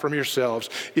not from yourselves.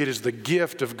 It is the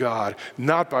gift of God,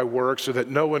 not by works, so that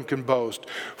no one can boast.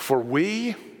 For we,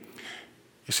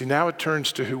 you see, now it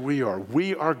turns to who we are.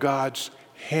 We are God's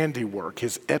handiwork,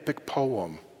 his epic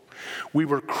poem. We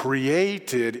were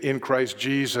created in Christ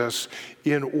Jesus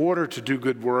in order to do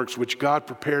good works, which God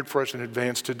prepared for us in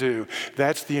advance to do.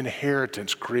 That's the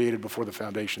inheritance created before the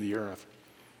foundation of the earth.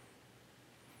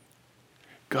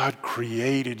 God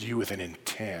created you with an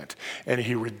intent, and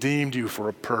he redeemed you for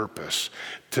a purpose,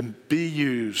 to be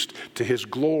used to his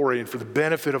glory and for the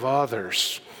benefit of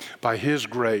others by his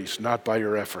grace, not by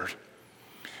your effort.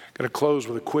 I'm going to close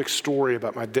with a quick story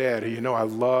about my dad, who I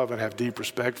love and have deep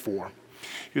respect for.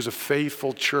 He was a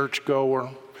faithful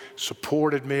churchgoer,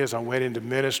 supported me as I went into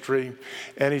ministry.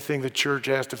 Anything the church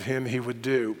asked of him, he would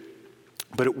do.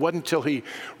 But it wasn't until he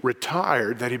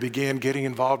retired that he began getting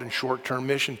involved in short-term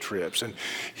mission trips. And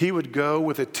he would go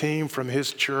with a team from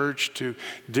his church to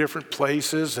different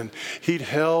places, and he'd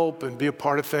help and be a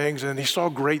part of things. And he saw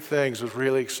great things, was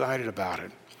really excited about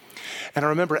it. And I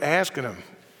remember asking him,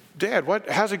 Dad,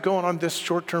 how's it going on this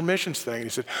short-term missions thing? And he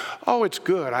said, oh, it's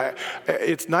good.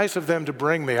 It's nice of them to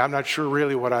bring me. I'm not sure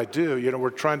really what I do. We're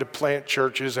trying to plant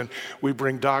churches, and we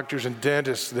bring doctors and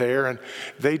dentists there, and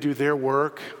they do their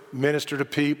work, minister to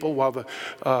people while the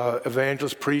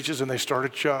evangelist preaches, and they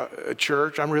start a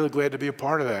church. I'm really glad to be a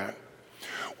part of that.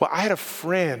 Well, I had a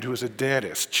friend who was a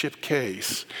dentist, Chip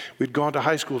Case. We'd gone to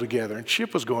high school together, and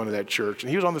Chip was going to that church, and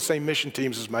he was on the same mission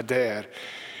teams as my dad.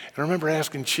 And I remember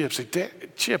asking Chip,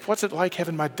 Chip, what's it like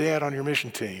having my dad on your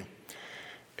mission team?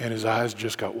 And his eyes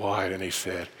just got wide, and he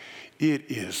said,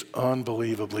 it is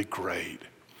unbelievably great.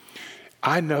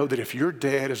 I know that if your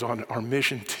dad is on our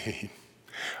mission team,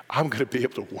 I'm going to be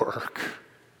able to work.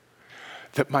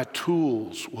 that my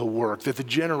tools will work, that the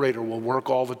generator will work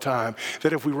all the time,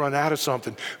 that if we run out of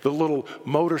something, the little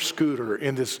motor scooter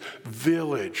in this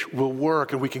village will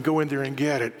work and we can go in there and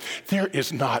get it. There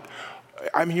is not,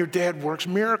 your dad works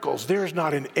miracles. There is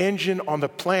not an engine on the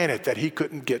planet that he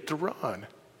couldn't get to run.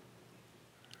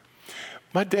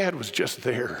 My dad was just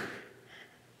there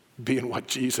being what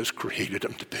Jesus created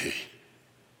him to be.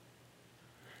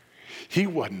 He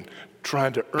wasn't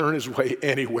trying to earn his way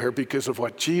anywhere because of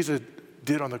what Jesus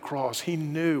did on the cross. He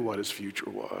knew what his future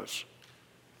was.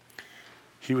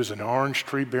 He was an orange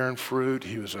tree bearing fruit.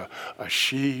 He was a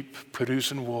sheep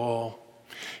producing wool.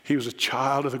 He was a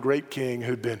child of the great king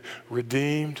who'd been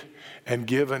redeemed and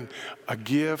given a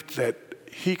gift that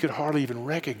he could hardly even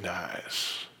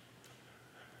recognize.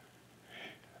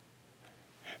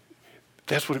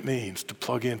 That's what it means to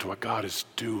plug into what God is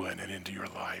doing and into your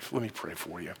life. Let me pray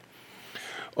for you.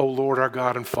 Oh Lord, our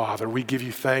God and Father, we give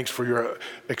you thanks for your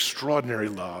extraordinary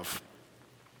love.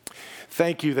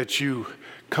 Thank you that you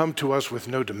come to us with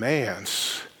no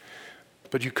demands,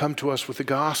 but you come to us with the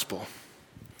gospel.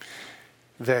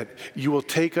 That you will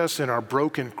take us in our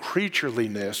broken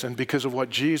creatureliness, and because of what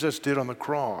Jesus did on the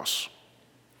cross,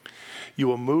 you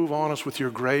will move on us with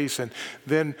your grace, and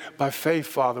then by faith,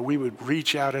 Father, we would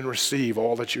reach out and receive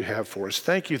all that you have for us.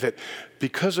 Thank you that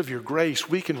because of your grace,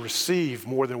 we can receive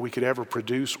more than we could ever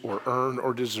produce or earn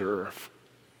or deserve.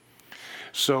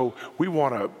 So we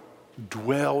want to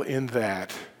dwell in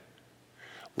that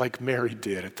like Mary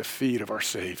did at the feet of our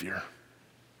Savior.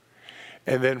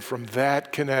 And then from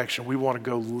that connection, we want to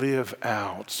go live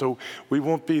out. So we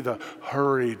won't be the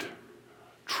hurried,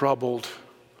 troubled,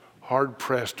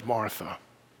 hard-pressed Martha.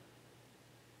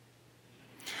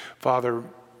 Father,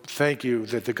 thank you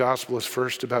that the gospel is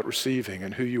first about receiving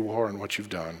and who you are and what you've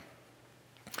done.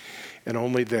 And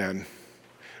only then,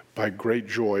 by great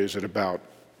joy, is it about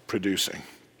producing.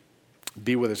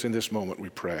 Be with us in this moment, we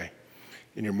pray,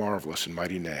 in your marvelous and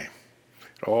mighty name.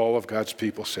 All of God's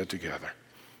people said together,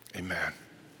 amen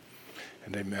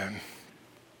and amen.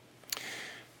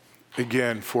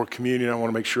 Again, for communion, I want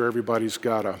to make sure everybody's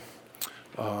got a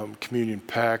communion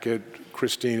packet.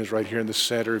 Christine is right here in the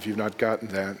center if you've not gotten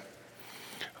that.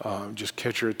 Just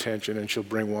catch her attention and she'll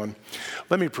bring one.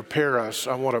 Let me prepare us.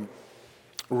 I want to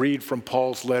read from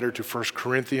Paul's letter to 1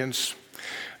 Corinthians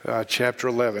chapter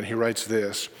 11. He writes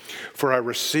this, "For I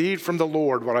received from the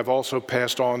Lord what I've also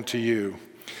passed on to you.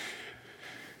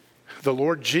 The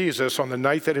Lord Jesus, on the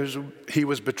night that he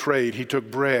was betrayed, he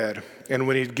took bread, and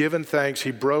when he'd given thanks,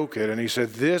 he broke it, and he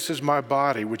said, 'This is my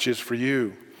body, which is for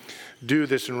you. Do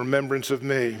this in remembrance of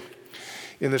me.'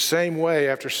 In the same way,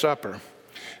 after supper,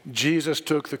 Jesus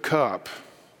took the cup,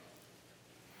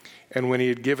 and when he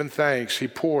had given thanks, he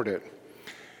poured it.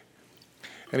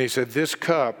 And he said, 'This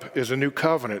cup is a new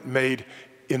covenant made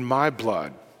in my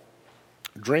blood.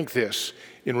 Drink this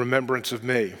in remembrance of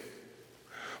me.'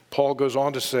 Paul goes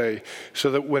on to say,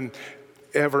 so that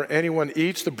whenever anyone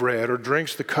eats the bread or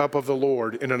drinks the cup of the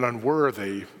Lord in an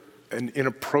unworthy an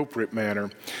inappropriate manner,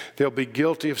 they'll be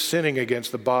guilty of sinning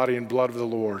against the body and blood of the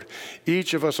Lord.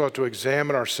 Each of us ought to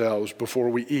examine ourselves before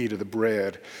we eat of the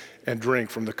bread and drink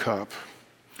from the cup."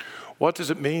 What does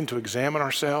it mean to examine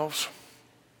ourselves?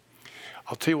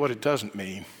 I'll tell you what it doesn't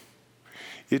mean.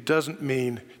 It doesn't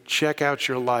mean check out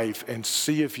your life and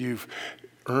see if you've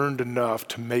earned enough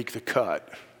to make the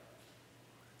cut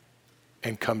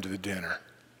and come to the dinner.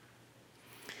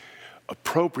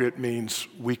 Appropriate means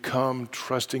we come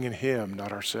trusting in him,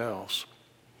 not ourselves.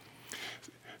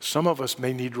 Some of us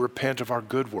may need to repent of our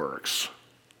good works,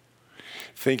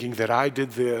 thinking that I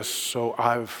did this, so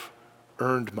I've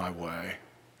earned my way.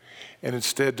 And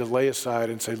instead to lay aside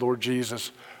and say, "Lord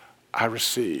Jesus, I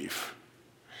receive."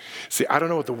 See, I don't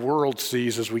know what the world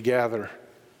sees as we gather,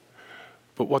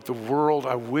 but what the world,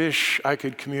 I wish I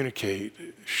could communicate,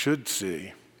 should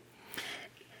see,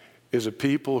 is a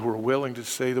people who are willing to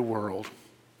say to the world,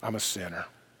 "I'm a sinner.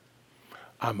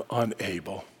 I'm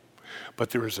unable." But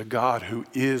there is a God who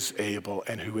is able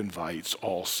and who invites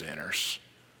all sinners.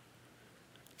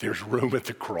 There's room at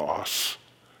the cross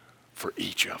for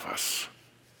each of us.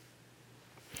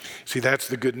 See, that's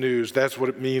the good news. That's what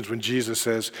it means when Jesus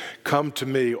says, "Come to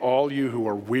me, all you who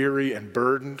are weary and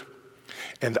burdened,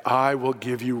 and I will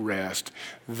give you rest."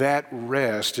 That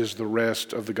rest is the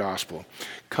rest of the gospel.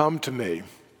 Come to me.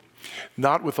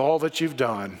 Not with all that you've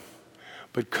done,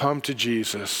 but come to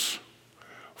Jesus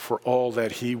for all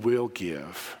that he will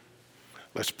give.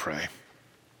 Let's pray.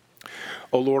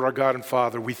 Oh Lord, our God and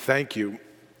Father, we thank you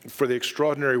for the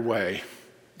extraordinary way,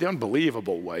 the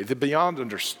unbelievable way, the beyond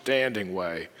understanding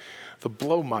way, the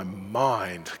blow my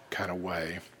mind kind of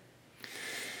way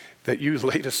that you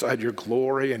laid aside your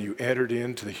glory and you entered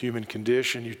into the human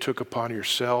condition. You took upon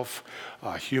yourself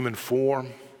human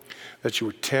form, that you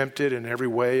were tempted in every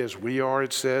way as we are,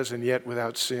 it says, and yet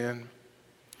without sin.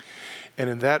 And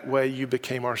in that way, you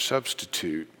became our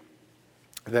substitute,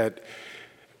 that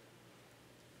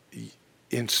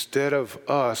instead of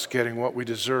us getting what we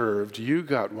deserved, you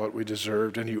got what we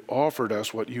deserved, and you offered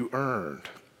us what you earned.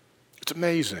 It's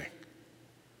amazing.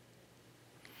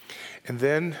 And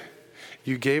then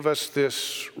you gave us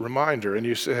this reminder, and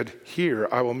you said, here,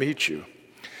 I will meet you.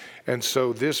 And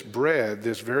so this bread,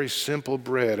 this very simple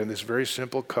bread and this very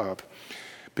simple cup,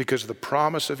 because of the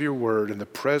promise of your word and the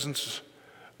presence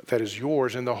that is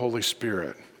yours in the Holy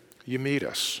Spirit, you meet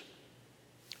us.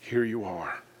 Here you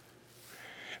are.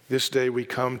 This day we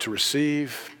come to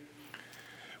receive.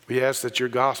 We ask that your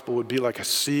gospel would be like a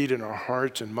seed in our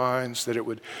hearts and minds, that it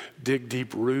would dig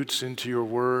deep roots into your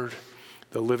word,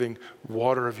 the living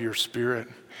water of your Spirit,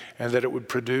 and that it would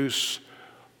produce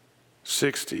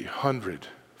 60,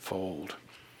 100-fold.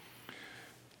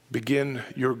 Begin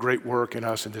your great work in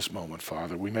us in this moment,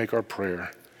 Father. We make our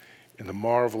prayer in the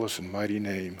marvelous and mighty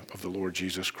name of the Lord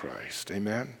Jesus Christ.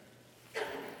 Amen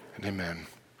and amen.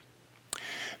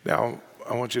 Now,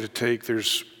 I want you to take,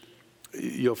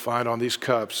 you'll find on these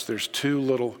cups, there's two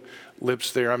little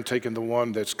lips there. I'm taking the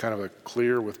one that's kind of a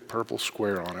clear with purple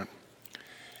square on it.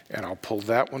 And I'll pull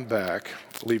that one back,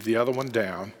 leave the other one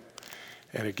down,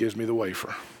 and it gives me the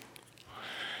wafer.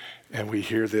 And we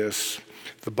hear this,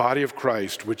 the body of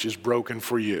Christ, which is broken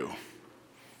for you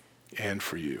and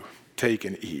for you. Take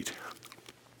and eat.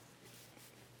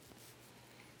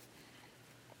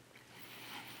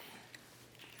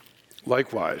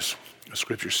 Likewise, the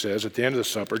scripture says, at the end of the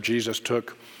supper, Jesus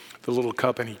took the little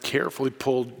cup and he carefully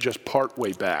pulled just part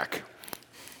way back.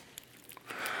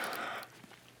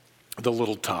 The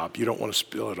little top. You don't want to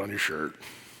spill it on your shirt.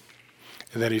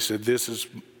 And then he said, this is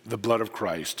the blood of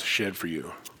Christ shed for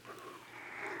you.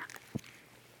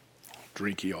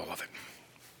 Drink ye all of it.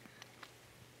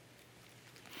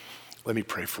 Let me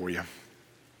pray for you.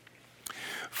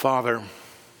 Father,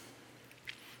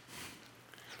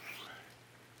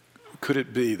 could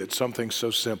it be that something so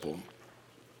simple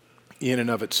in and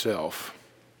of itself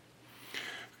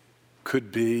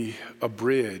could be a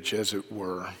bridge, as it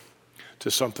were, to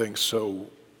something so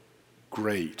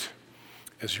great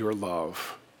as your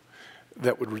love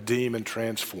that would redeem and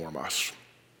transform us?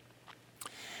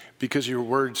 Because your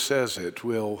word says it,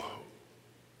 we'll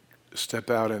step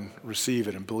out and receive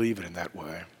it and believe it in that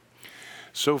way.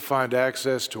 So find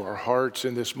access to our hearts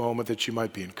in this moment that you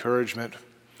might be encouragement,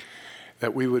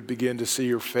 that we would begin to see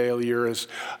your failure as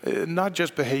not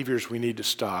just behaviors we need to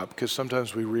stop, because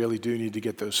sometimes we really do need to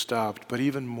get those stopped, but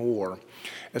even more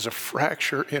as a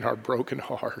fracture in our broken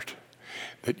heart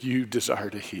that you desire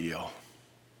to heal.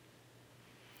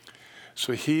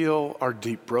 So heal our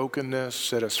deep brokenness,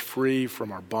 set us free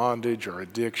from our bondage, our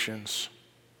addictions,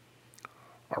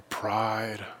 our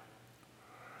pride.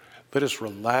 Let us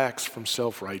relax from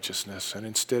self-righteousness and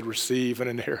instead receive an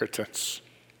inheritance.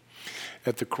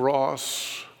 At the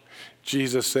cross,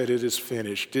 Jesus said, it is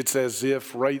finished. It's as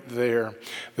if right there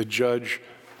the judge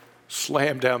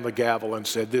slammed down the gavel and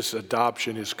said, this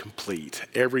adoption is complete.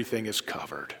 Everything is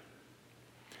covered.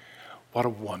 What a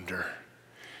wonder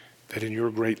that in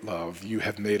your great love you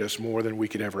have made us more than we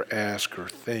could ever ask or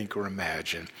think or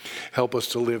imagine. Help us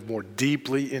to live more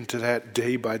deeply into that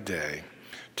day by day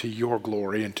to your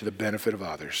glory and to the benefit of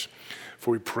others.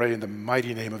 For we pray in the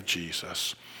mighty name of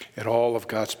Jesus, and all of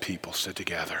God's people said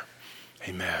together,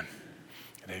 amen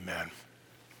and amen.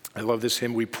 I love this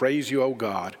hymn. We praise you, O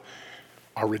God,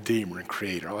 our Redeemer and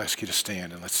Creator. I'll ask you to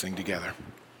stand and let's sing together.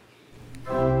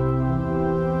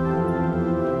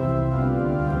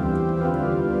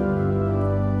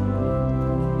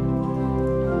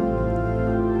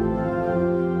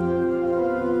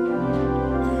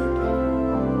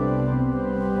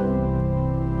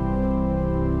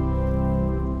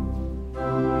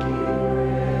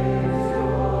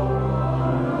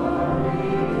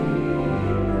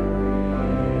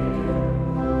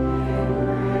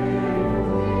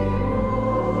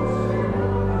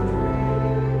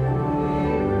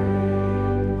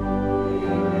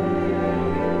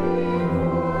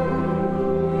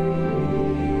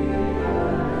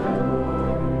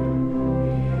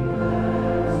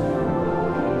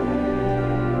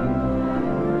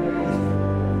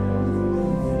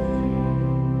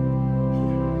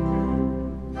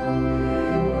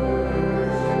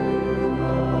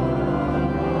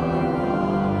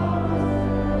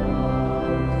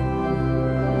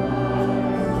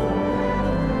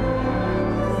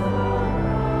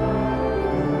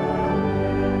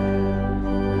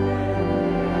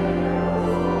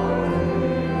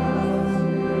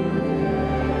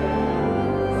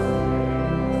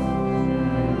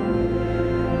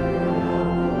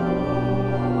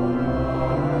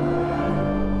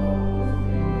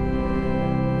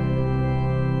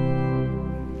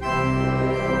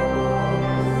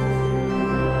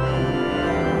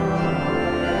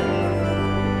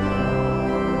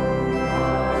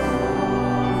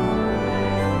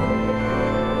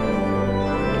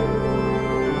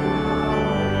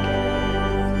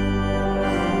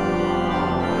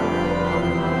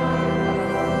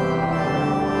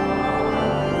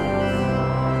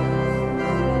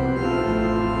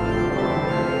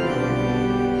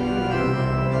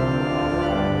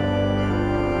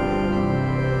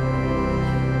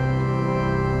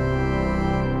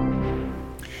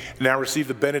 Now receive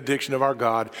the benediction of our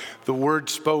God, the word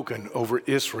spoken over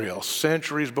Israel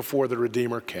centuries before the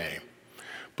Redeemer came,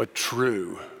 but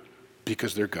true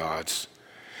because they're God's.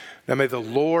 Now may the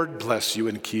Lord bless you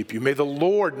and keep you. May the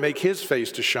Lord make his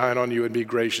face to shine on you and be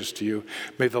gracious to you.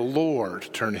 May the Lord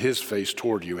turn his face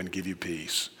toward you and give you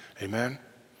peace. Amen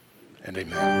and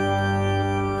amen.